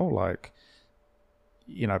as well. Like,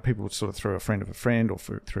 people sort of through a friend of a friend or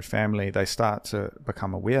through family, they start to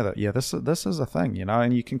become aware that, yeah, this is a thing,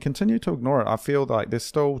 and you can continue to ignore it. I feel like there's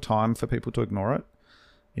still time for people to ignore it.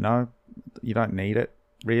 you know, you don't need it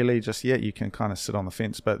really just yet. You can kind of sit on the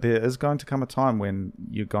fence, but there is going to come a time when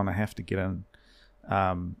you're going to have to get in.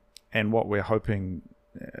 And what we're hoping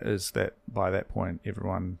is that by that point,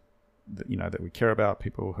 everyone that we care about,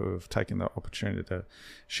 people who have taken the opportunity to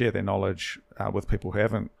share their knowledge with people who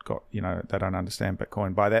haven't got, they don't understand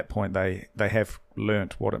Bitcoin. By that point, they have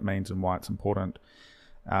learnt what it means and why it's important.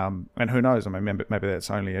 And who knows? I mean, maybe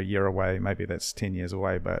that's only a year away, maybe that's 10 years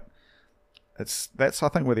away, but that's I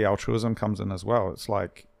think where the altruism comes in as well. It's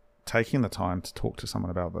like taking the time to talk to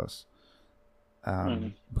someone about this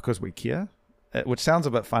because we care, which sounds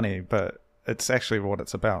a bit funny, but it's actually what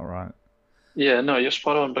it's about, right? Yeah, no, you're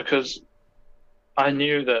spot on, because I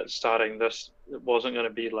knew that starting this, it wasn't going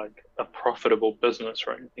to be like a profitable business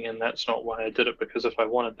or anything, and that's not why I did it, because if I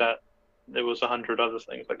wanted that, there was 100 other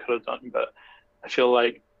things I could have done. But I feel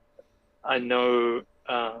like I know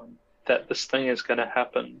that this thing is going to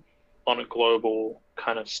happen on a global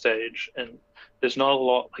kind of stage, and there's not a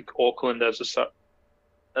lot like Auckland as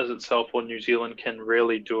itself or New Zealand can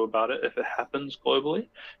really do about it if it happens globally.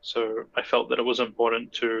 So I felt that it was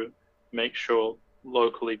important to make sure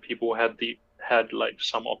locally people had like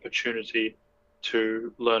some opportunity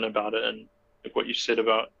to learn about it, and like what you said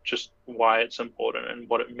about just why it's important and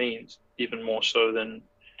what it means, even more so than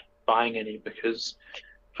buying any. Because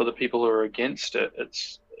for the people who are against it,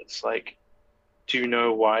 it's like, do you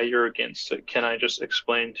know why you're against it? Can I just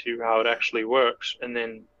explain to you how it actually works? And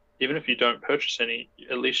then even if you don't purchase any,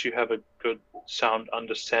 at least you have a good sound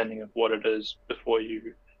understanding of what it is before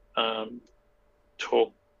you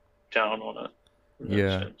talk down on it.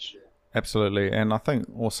 Yeah, absolutely. And I think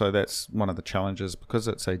also that's one of the challenges, because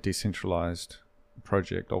it's a decentralized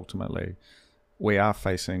project. Ultimately, we are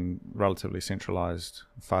facing relatively centralized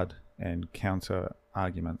FUD and counter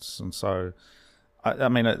arguments, and so I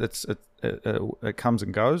mean it comes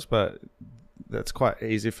and goes, but it's quite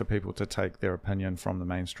easy for people to take their opinion from the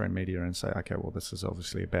mainstream media and say, okay, well, this is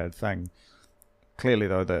obviously a bad thing. Clearly,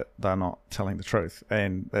 though, that they're not telling the truth,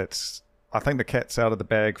 and I think the cat's out of the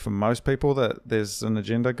bag for most people that there's an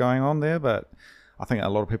agenda going on there, but I think a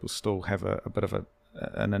lot of people still have a bit of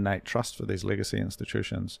an innate trust for these legacy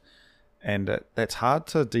institutions, and that's hard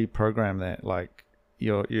to deprogram that. Like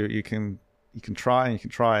you can try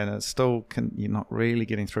and it's still you're not really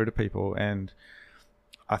getting through to people, and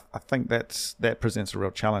I think that presents a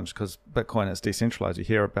real challenge, because Bitcoin is decentralized. You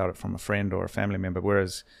hear about it from a friend or a family member,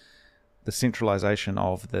 whereas the centralization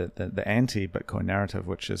of the anti-Bitcoin narrative,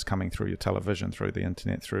 which is coming through your television, through the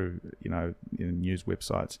internet, through news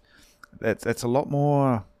websites, that's a lot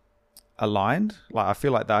more aligned. Like I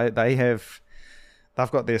feel like they've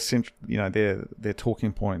got their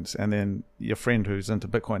talking points, and then your friend who's into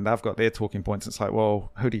Bitcoin, they've got their talking points. It's like,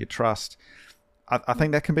 well, who do you trust? I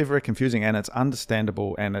think that can be very confusing, and it's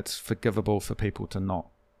understandable and it's forgivable for people to not,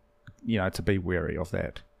 to be wary of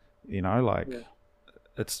that.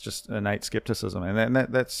 It's just innate skepticism, and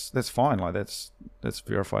that's fine. Like that's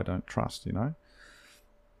verify, don't trust.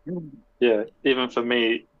 Yeah, even for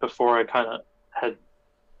me, before I kind of had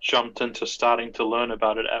jumped into starting to learn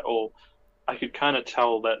about it at all, I could kind of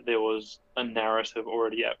tell that there was a narrative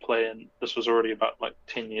already at play, and this was already about like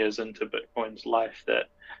 10 years into Bitcoin's life, that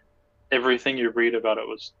everything you read about it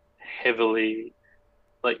was heavily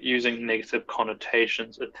like using negative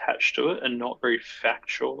connotations attached to it and not very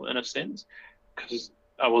factual in a sense, because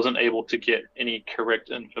I wasn't able to get any correct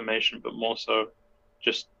information, but more so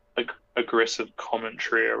just aggressive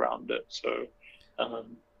commentary around it. So,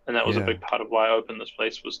 and that was a big part of why I opened this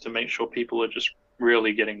place, was to make sure people are just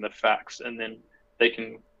really getting the facts, and then they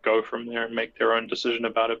can go from there and make their own decision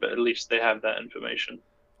about it, but at least they have that information.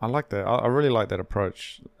 I like that. I really like that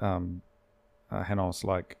approach, Hanoz.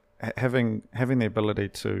 Like having the ability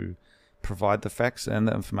to provide the facts and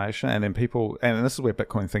the information, and then people, and this is where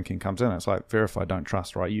Bitcoin thinking comes in. It's like verify, don't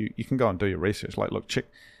trust, right? You can go and do your research. Like, look,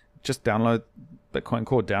 just download Bitcoin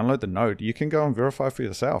Core, download the node. You can go and verify for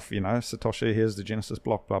yourself. Satoshi, here's the Genesis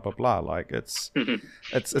block, blah blah blah. Like it's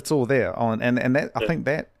all there. And that, I think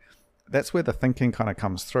that's where the thinking kind of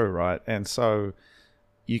comes through, right? And so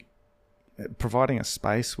providing a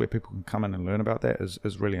space where people can come in and learn about that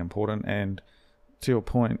is really important. And to your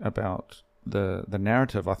point about the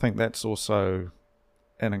narrative, I think that's also,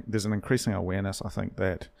 and there's an increasing awareness, I think,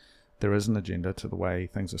 that there is an agenda to the way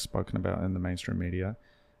things are spoken about in the mainstream media,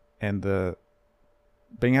 and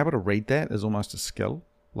being able to read that is almost a skill.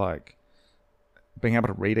 Like being able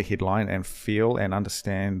to read a headline and feel and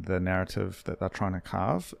understand the narrative that they're trying to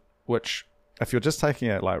carve, which if you're just taking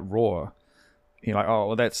it like raw, you're like, oh,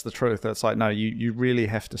 well, that's the truth. It's like, no, you really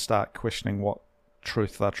have to start questioning what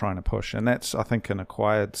truth they're trying to push. And that's, I think, an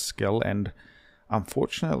acquired skill. And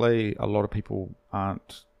unfortunately, a lot of people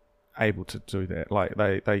aren't able to do that. Like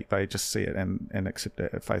they just see it and accept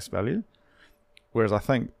it at face value. Whereas I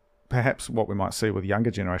think perhaps what we might see with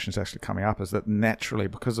younger generations actually coming up is that naturally,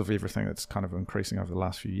 because of everything that's kind of increasing over the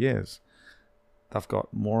last few years, they've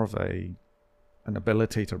got more of an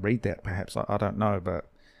ability to read that, perhaps. I don't know, but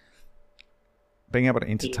being able to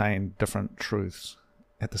entertain different truths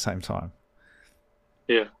at the same time.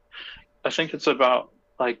 Yeah. I think it's about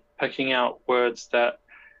like picking out words that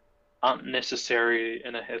aren't necessary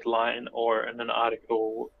in a headline or in an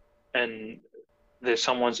article, and they're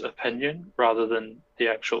someone's opinion rather than the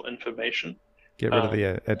actual information. Get rid of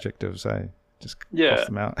the adjectives, eh? Just cross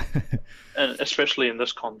them out. And especially in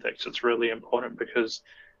this context, it's really important because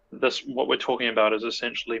what we're talking about is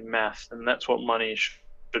essentially math, and that's what money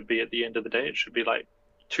should be at the end of the day. It should be like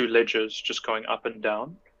two ledgers just going up and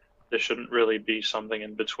down. There shouldn't really be something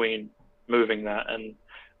in between moving that,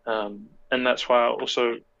 and that's why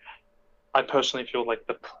I personally feel like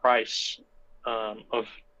the price of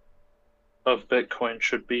Bitcoin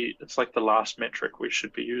it's like the last metric we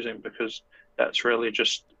should be using, because that's really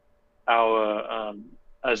just our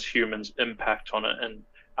as humans impact on it and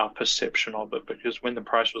our perception of it. Because when the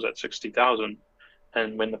price was at 60,000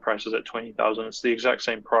 and when the price is at 20,000, it's the exact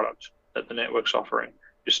same product that the network's offering.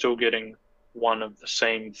 You're still getting one of the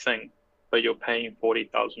same thing, but you're paying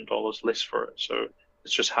 $40,000 less for it. So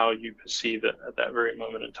it's just how you perceive it at that very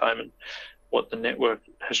moment in time. And what the network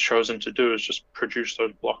has chosen to do is just produce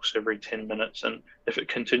those blocks every 10 minutes. And if it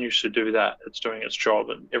continues to do that, it's doing its job,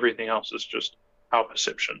 and everything else is just our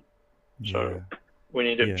perception. Yeah. So we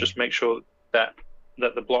need to just make sure that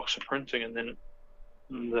the blocks are printing, and then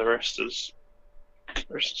the rest is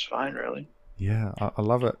fine, really. Yeah, I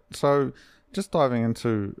love it. So just diving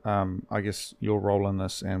into, I guess, your role in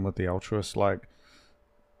this and with the Altruist, like,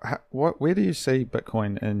 where do you see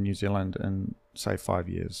Bitcoin in New Zealand in, say, 5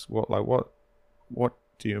 years? What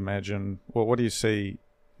do you imagine? What do you see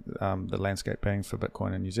the landscape being for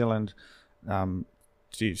Bitcoin in New Zealand? Do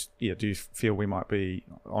you feel we might be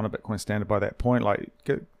on a Bitcoin standard by that point? Like,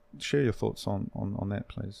 share your thoughts on that,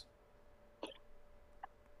 please.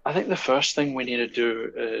 I think the first thing we need to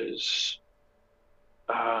do is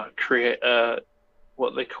create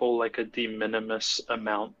what they call like a de minimis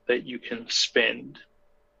amount that you can spend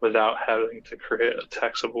without having to create a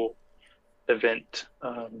taxable event.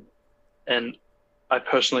 And I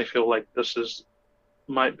personally feel like this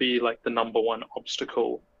might be like the number one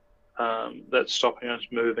obstacle that's stopping us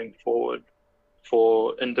moving forward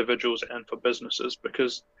for individuals and for businesses.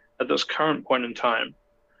 Because at this current point in time,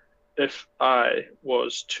 if I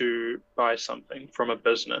was to buy something from a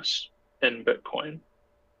business in Bitcoin,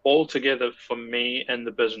 altogether for me and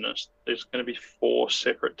the business, there's going to be 4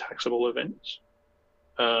 separate taxable events.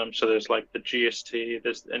 So there's like the GST,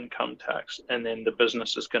 there's the income tax, and then the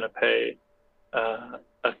business is going to pay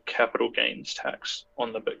a capital gains tax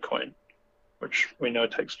on the Bitcoin, which we know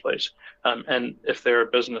takes place. And if they're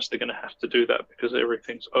a business, they're going to have to do that because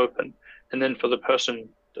everything's open. And then for the person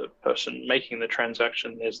making the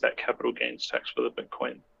transaction, there's that capital gains tax for the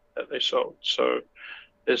Bitcoin that they sold. So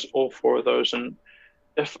there's all 4 of those. And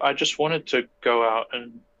if I just wanted to go out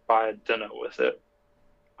and buy a dinner with it,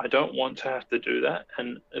 I don't want to have to do that.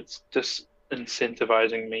 And it's just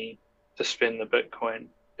incentivizing me to spend the Bitcoin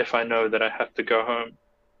if I know that I have to go home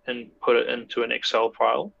and put it into an Excel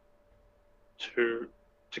file to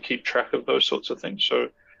keep track of those sorts of things. So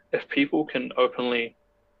if people can openly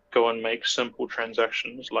go and make simple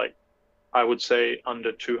transactions, like I would say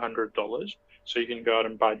under $200, so you can go out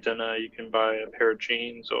and buy dinner, you can buy a pair of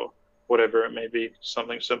jeans or whatever it may be,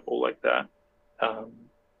 something simple like that,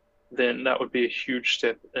 then that would be a huge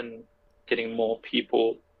step in getting more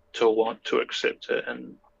people to want to accept it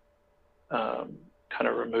and kind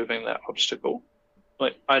of removing that obstacle.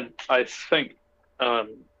 Like I think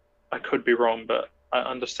I could be wrong, but I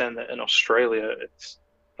understand that in Australia it's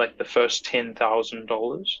like the first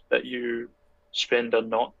 $10,000 that you spend are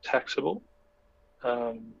not taxable,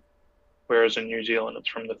 whereas in New Zealand it's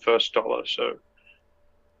from the first dollar. So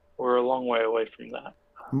we're a long way away from that.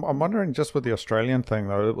 I'm wondering, just with the Australian thing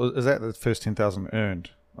though, is that the first 10,000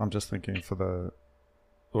 earned? I'm just thinking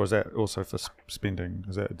or is that also for spending?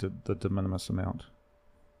 Is that the de minimis amount?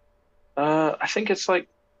 I think it's like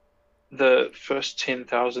the first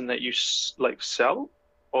 10,000 that you like sell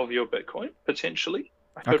of your Bitcoin potentially.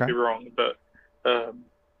 I could be wrong, but no,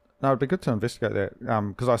 it'd be good to investigate that,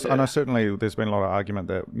 because I know certainly there's been a lot of argument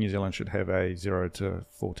that New Zealand should have a 0 to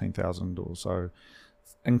 14,000 or so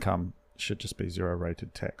income should just be 0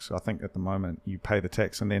 rated tax. I think at the moment you pay the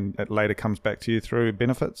tax and then it later comes back to you through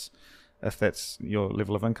benefits if that's your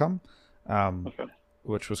level of income. Okay.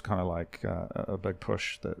 which was kind of like a big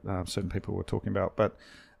push that certain people were talking about. But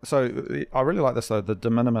so I really like this though, the de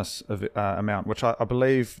minimis amount, which I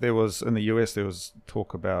believe there was in the US. There was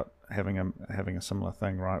talk about having a similar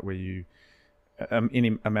thing, right, where you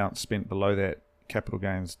any amount spent below that capital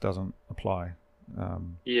gains doesn't apply.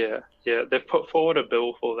 Yeah, they've put forward a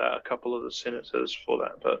bill for that, a couple of the senators for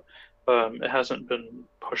that, but it hasn't been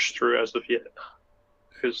pushed through as of yet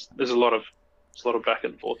because there's a lot of back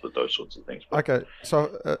and forth with those sorts of things. But, okay,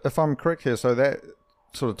 so if I'm correct here, so that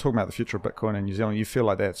sort of talking about the future of Bitcoin in New Zealand, you feel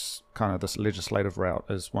like that's kind of this legislative route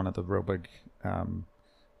is one of the real big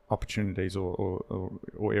opportunities or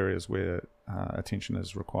areas where attention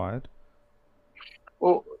is required?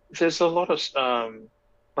 well, there's a lot of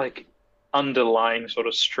like underlying sort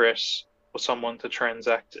of stress for someone to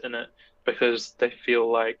transact in it because they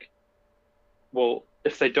feel like, well,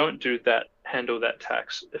 if they don't handle that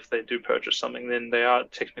tax, if they do purchase something, then they are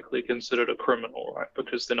technically considered a criminal, right?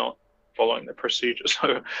 Because they're not following the procedure.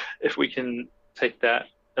 So if we can take that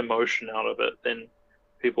emotion out of it, then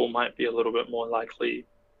people might be a little bit more likely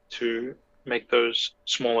to make those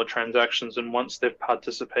smaller transactions. And once they've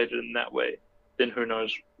participated in that way, then who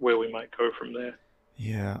knows where we might go from there.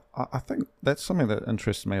 Yeah, I think that's something that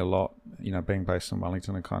interests me a lot, being based in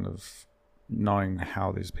Wellington and kind of knowing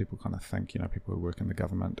how these people kind of think, people who work in the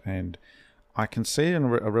government. And I can see a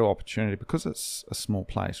real opportunity because it's a small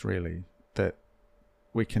place, really, that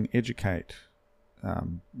we can educate,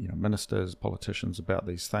 ministers, politicians about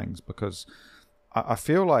these things because I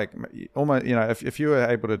feel like almost, if you were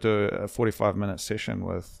able to do a 45-minute session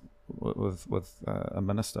with a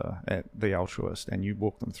minister at the Altruist and you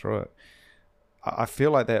walk them through it, I feel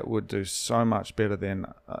like that would do so much better than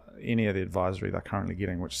any of the advisory they're currently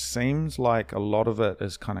getting, which seems like a lot of it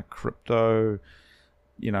is kind of crypto,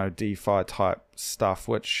 DeFi type stuff,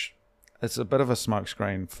 which is a bit of a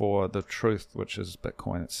smokescreen for the truth, which is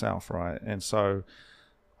Bitcoin itself, right? And so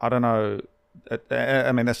I don't know.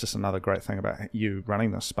 I mean, that's just another great thing about you running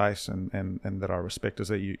this space and that I respect is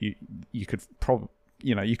that you could probably,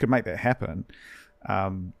 you could make that happen.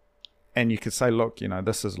 And you could say, look,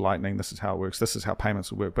 this is Lightning, this is how it works, this is how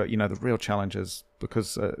payments will work. But, the real challenge is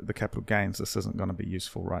because the capital gains, this isn't going to be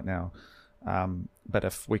useful right now. But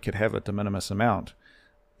if we could have a de minimis amount,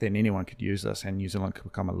 then anyone could use this and New Zealand could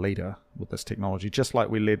become a leader with this technology, just like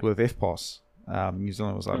we led with FPOS. New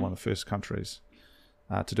Zealand was like one of the first countries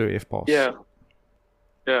to do FPOS.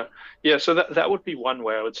 Yeah. So that would be one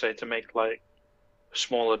way I would say to make like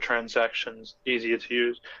smaller transactions easier to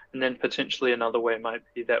use, and then potentially another way might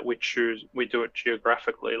be that we do it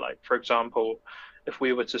geographically. Like for example, if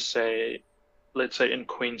we were to say, let's say in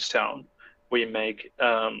Queenstown, we make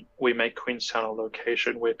Queenstown a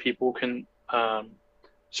location where people can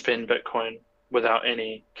spend Bitcoin without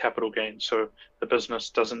any capital gain. So the business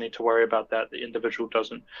doesn't need to worry about that. The individual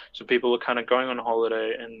doesn't. So people are kind of going on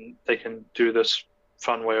holiday and they can do this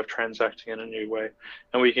fun way of transacting in a new way.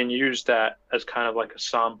 And we can use that as kind of like a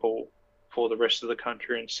sample for the rest of the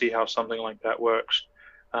country and see how something like that works.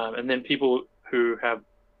 And then people who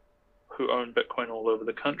own Bitcoin all over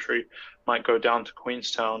the country might go down to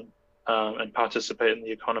Queenstown and participate in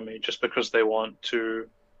the economy just because they want to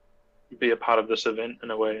be a part of this event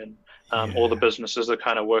in a way. And all the businesses are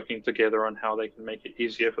kind of working together on how they can make it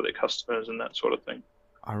easier for their customers and that sort of thing.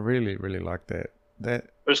 I really, really like that.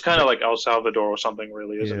 It's kind of like El Salvador or something,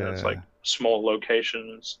 really, isn't it? It's like a small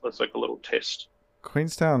location. It's like a little test.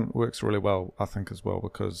 Queenstown works really well, I think, as well,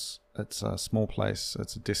 because it's a small place.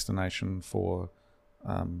 It's a destination for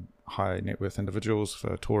high net worth individuals,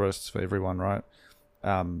 for tourists, for everyone, right?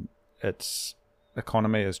 Its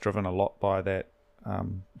economy is driven a lot by that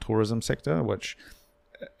tourism sector,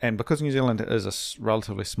 and because New Zealand is a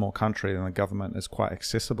relatively small country and the government is quite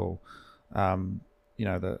accessible, I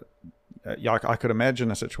could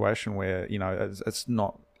imagine a situation where it's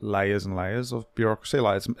not layers and layers of bureaucracy.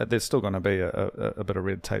 Like there's still going to be a bit of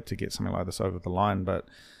red tape to get something like this over the line, but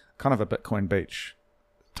kind of a Bitcoin beach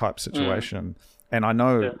type situation. And I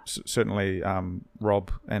know certainly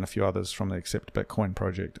Rob and a few others from the Accept Bitcoin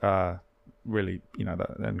project are really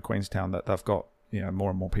in Queenstown that they've got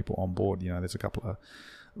more and more people on board. There's a couple of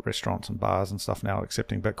restaurants and bars and stuff now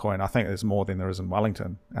accepting Bitcoin. I think there's more than there is in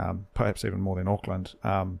Wellington, perhaps even more than Auckland.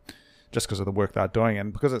 Just because of the work they're doing,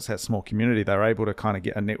 and because it's that small community, they're able to kind of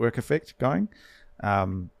get a network effect going.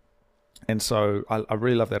 And so I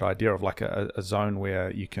really love that idea of like a zone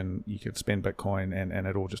where you could spend Bitcoin and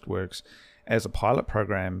it all just works as a pilot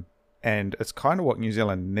program. And it's kind of what New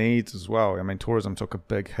Zealand needs as well. I mean, tourism took a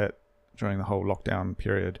big hit during the whole lockdown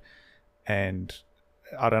period, and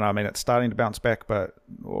I don't know. I mean, it's starting to bounce back, but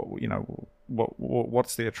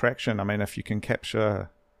what's the attraction? I mean, if you can capture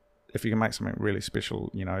if you can make something really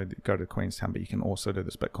special, go to Queenstown, but you can also do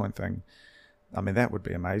this Bitcoin thing. I mean, that would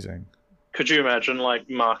be amazing. Could you imagine like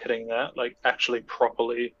marketing that, like actually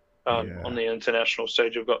properly on the international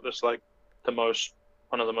stage? You've got this like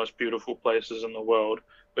one of the most beautiful places in the world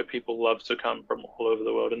where people love to come from all over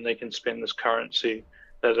the world, and they can spend this currency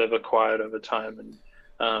that they've acquired over time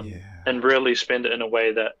and really spend it in a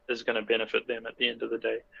way that is going to benefit them at the end of the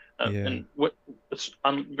day. And it's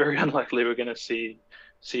very unlikely we're going to see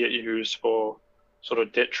it used for sort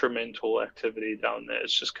of detrimental activity down there.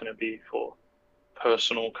 It's just going to be for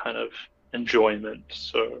personal kind of enjoyment.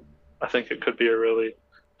 So I think it could be a really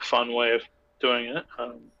fun way of doing it.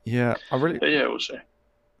 We'll see.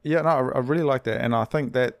 Yeah, no, I really like that, and I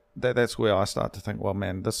think that's where I start to think, well,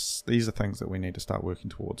 man, these are things that we need to start working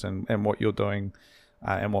towards, and what you're doing,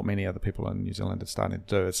 and what many other people in New Zealand are starting to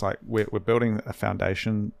do. It's like we're building a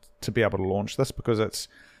foundation to be able to launch this because it's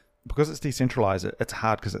decentralized. It's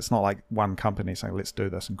hard because it's not like one company saying let's do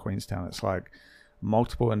this in Queenstown. It's like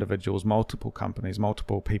multiple individuals, multiple companies,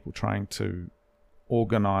 multiple people trying to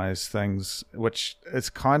organize things, which is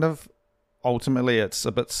kind of ultimately it's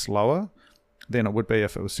a bit slower than it would be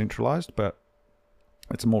if it was centralized, but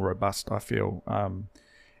it's more robust, I feel. I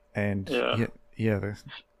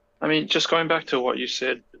mean, just going back to what you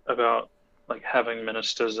said about like having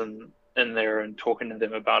ministers in there and talking to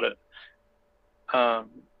them about it.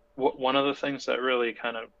 One of the things that really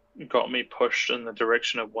kind of got me pushed in the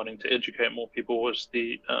direction of wanting to educate more people was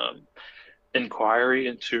the inquiry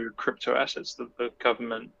into crypto assets that the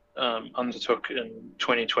government undertook in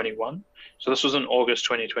 2021. So this was in August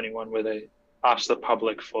 2021, where they asked the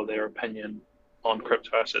public for their opinion on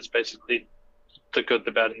crypto assets. Basically, the good,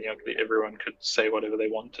 the bad, and the ugly. Everyone could say whatever they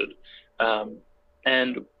wanted.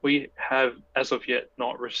 And we have, as of yet,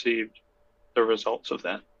 not received the results of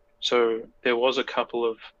that. So there was a couple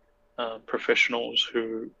of professionals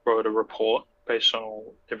who wrote a report based on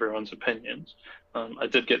everyone's opinions. I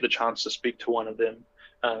did get the chance to speak to one of them,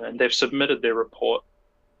 and they've submitted their report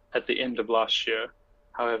at the end of last year.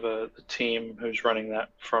 However, the team who's running that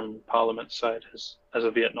from Parliament side has, as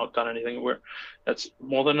of yet, not done anything. That's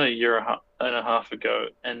more than a year and a half ago,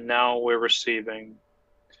 and now we're receiving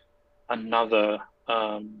another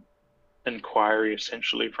inquiry,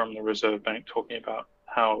 essentially, from the Reserve Bank talking about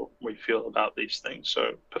how we feel about these things.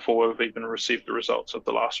 So before we've even received the results of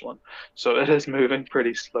the last one. So it is moving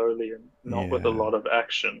pretty slowly and not with a lot of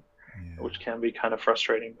action, which can be kind of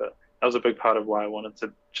frustrating. But that was a big part of why I wanted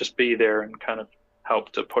to just be there and kind of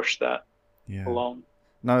help to push that along.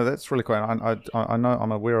 No, that's really cool. I know,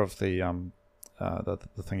 I'm aware of the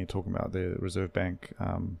thing you're talking about, the Reserve Bank.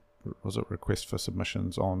 Was it request for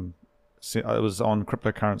submissions on? It was on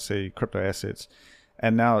cryptocurrency, crypto assets,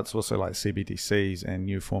 and now it's also like CBDCs and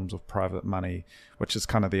new forms of private money, which is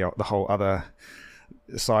kind of the whole other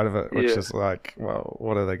side of it, which is like, well,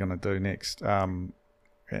 what are they going to do next? So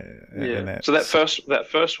that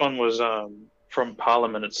first one was from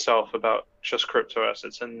Parliament itself about just crypto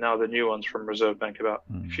assets, and now the new one's from Reserve Bank about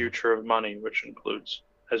future of money, which includes,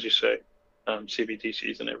 as you say,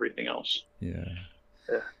 CBDCs and everything else.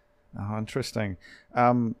 Oh, interesting.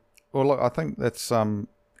 Well, look, I think that's and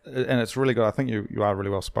it's really good. I think you are really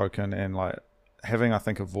well spoken, and like having, I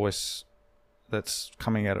think, a voice that's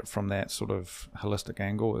coming at it from that sort of holistic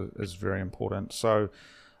angle is very important. So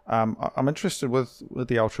I'm interested with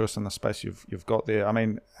the Altruist and the space you've got there. I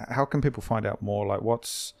mean, how can people find out more? Like,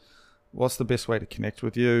 what's the best way to connect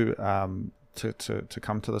with you to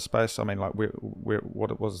come to the space? I mean, like,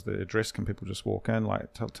 what was the address? Can people just walk in?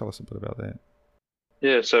 Like, tell us a bit about that.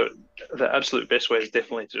 Yeah, so the absolute best way is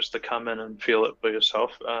definitely just to come in and feel it for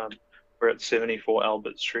yourself. We're at 74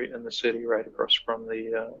 Albert Street in the city, right across from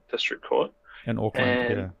the district court. In Auckland,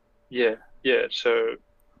 and yeah. So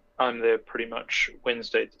I'm there pretty much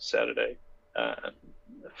Wednesday to Saturday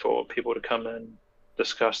for people to come in,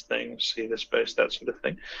 discuss things, see the space, that sort of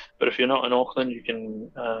thing. But if you're not in Auckland, you can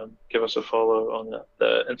give us a follow on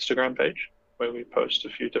the Instagram page where we post a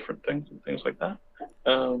few different things and things like that.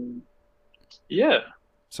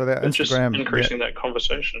 So that Instagram, just increasing that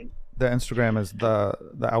conversation. The Instagram is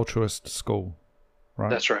the Altruist School, right?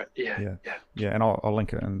 That's right. Yeah. And I'll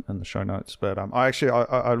link it in the show notes. But I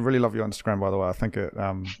really love your Instagram, by the way. I think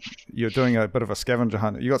you're doing a bit of a scavenger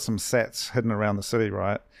hunt. You got some sats hidden around the city,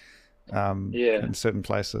 right? In certain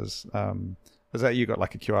places. Is that you got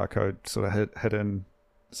like a QR code sort of hidden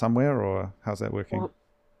somewhere, or how's that working?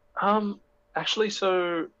 Well, actually,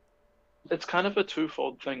 so it's kind of a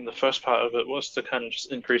twofold thing. The first part of it was to kind of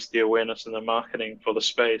just increase the awareness and the marketing for the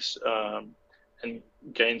space, and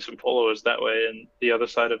gain some followers that way. And the other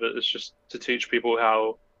side of it is just to teach people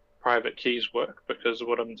how private keys work, because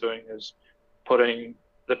what I'm doing is putting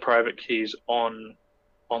the private keys on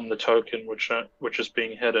the token which is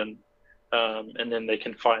being hidden, and then they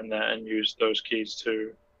can find that and use those keys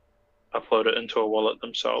to upload it into a wallet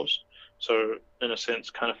themselves. So in a sense,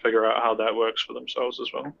 kind of figure out how that works for themselves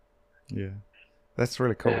as well. Yeah. That's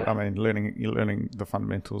really cool. Yeah. I mean, you're learning the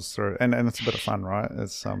fundamentals through, and it's a bit of fun, right?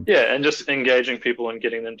 It's Yeah, and just engaging people and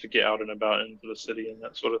getting them to get out and about into the city and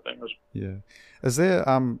that sort of thing. Yeah. Is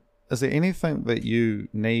there anything that you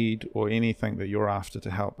need or anything that you're after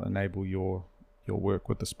to help enable your work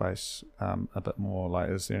with the space a bit more? Like,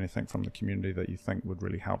 is there anything from the community that you think would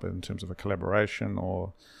really help in terms of a collaboration,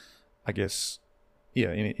 or I guess, yeah,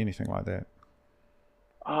 anything like that?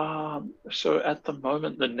 So at the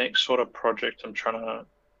moment, the next sort of project I'm trying to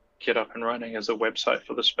get up and running is a website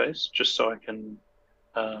for the space, just so I can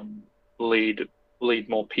lead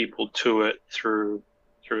more people to it through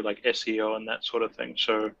like SEO and that sort of thing.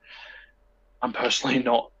 So I'm personally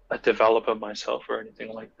not a developer myself or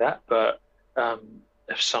anything like that, but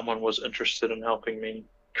if someone was interested in helping me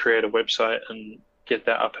create a website and get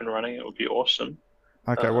that up and running, it would be awesome.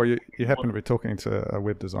 Okay, well, you happen to be talking to a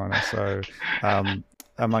web designer, so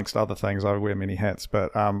amongst other things, I wear many hats,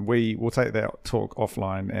 but we will take that talk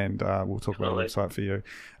offline, and we'll talk about a website for you.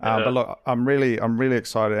 But look, I'm really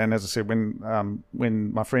excited, and as I said,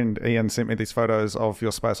 when my friend Ian sent me these photos of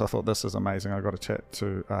your space, I thought, this is amazing. I got to chat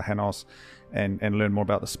to Hanoz and learn more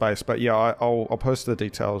about the space. But yeah, I'll post the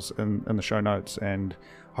details in the show notes, and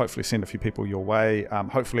hopefully send a few people your way.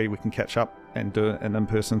 Hopefully we can catch up and do an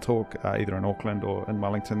in-person talk, either in Auckland or in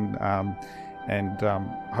Wellington, and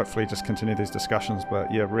hopefully just continue these discussions.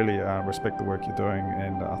 But yeah, really respect the work you're doing,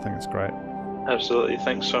 and I think it's great. Absolutely.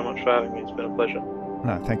 Thanks so much for having me. It's been a pleasure.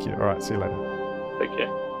 No, thank you. All right, see you later. Take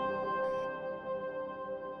care.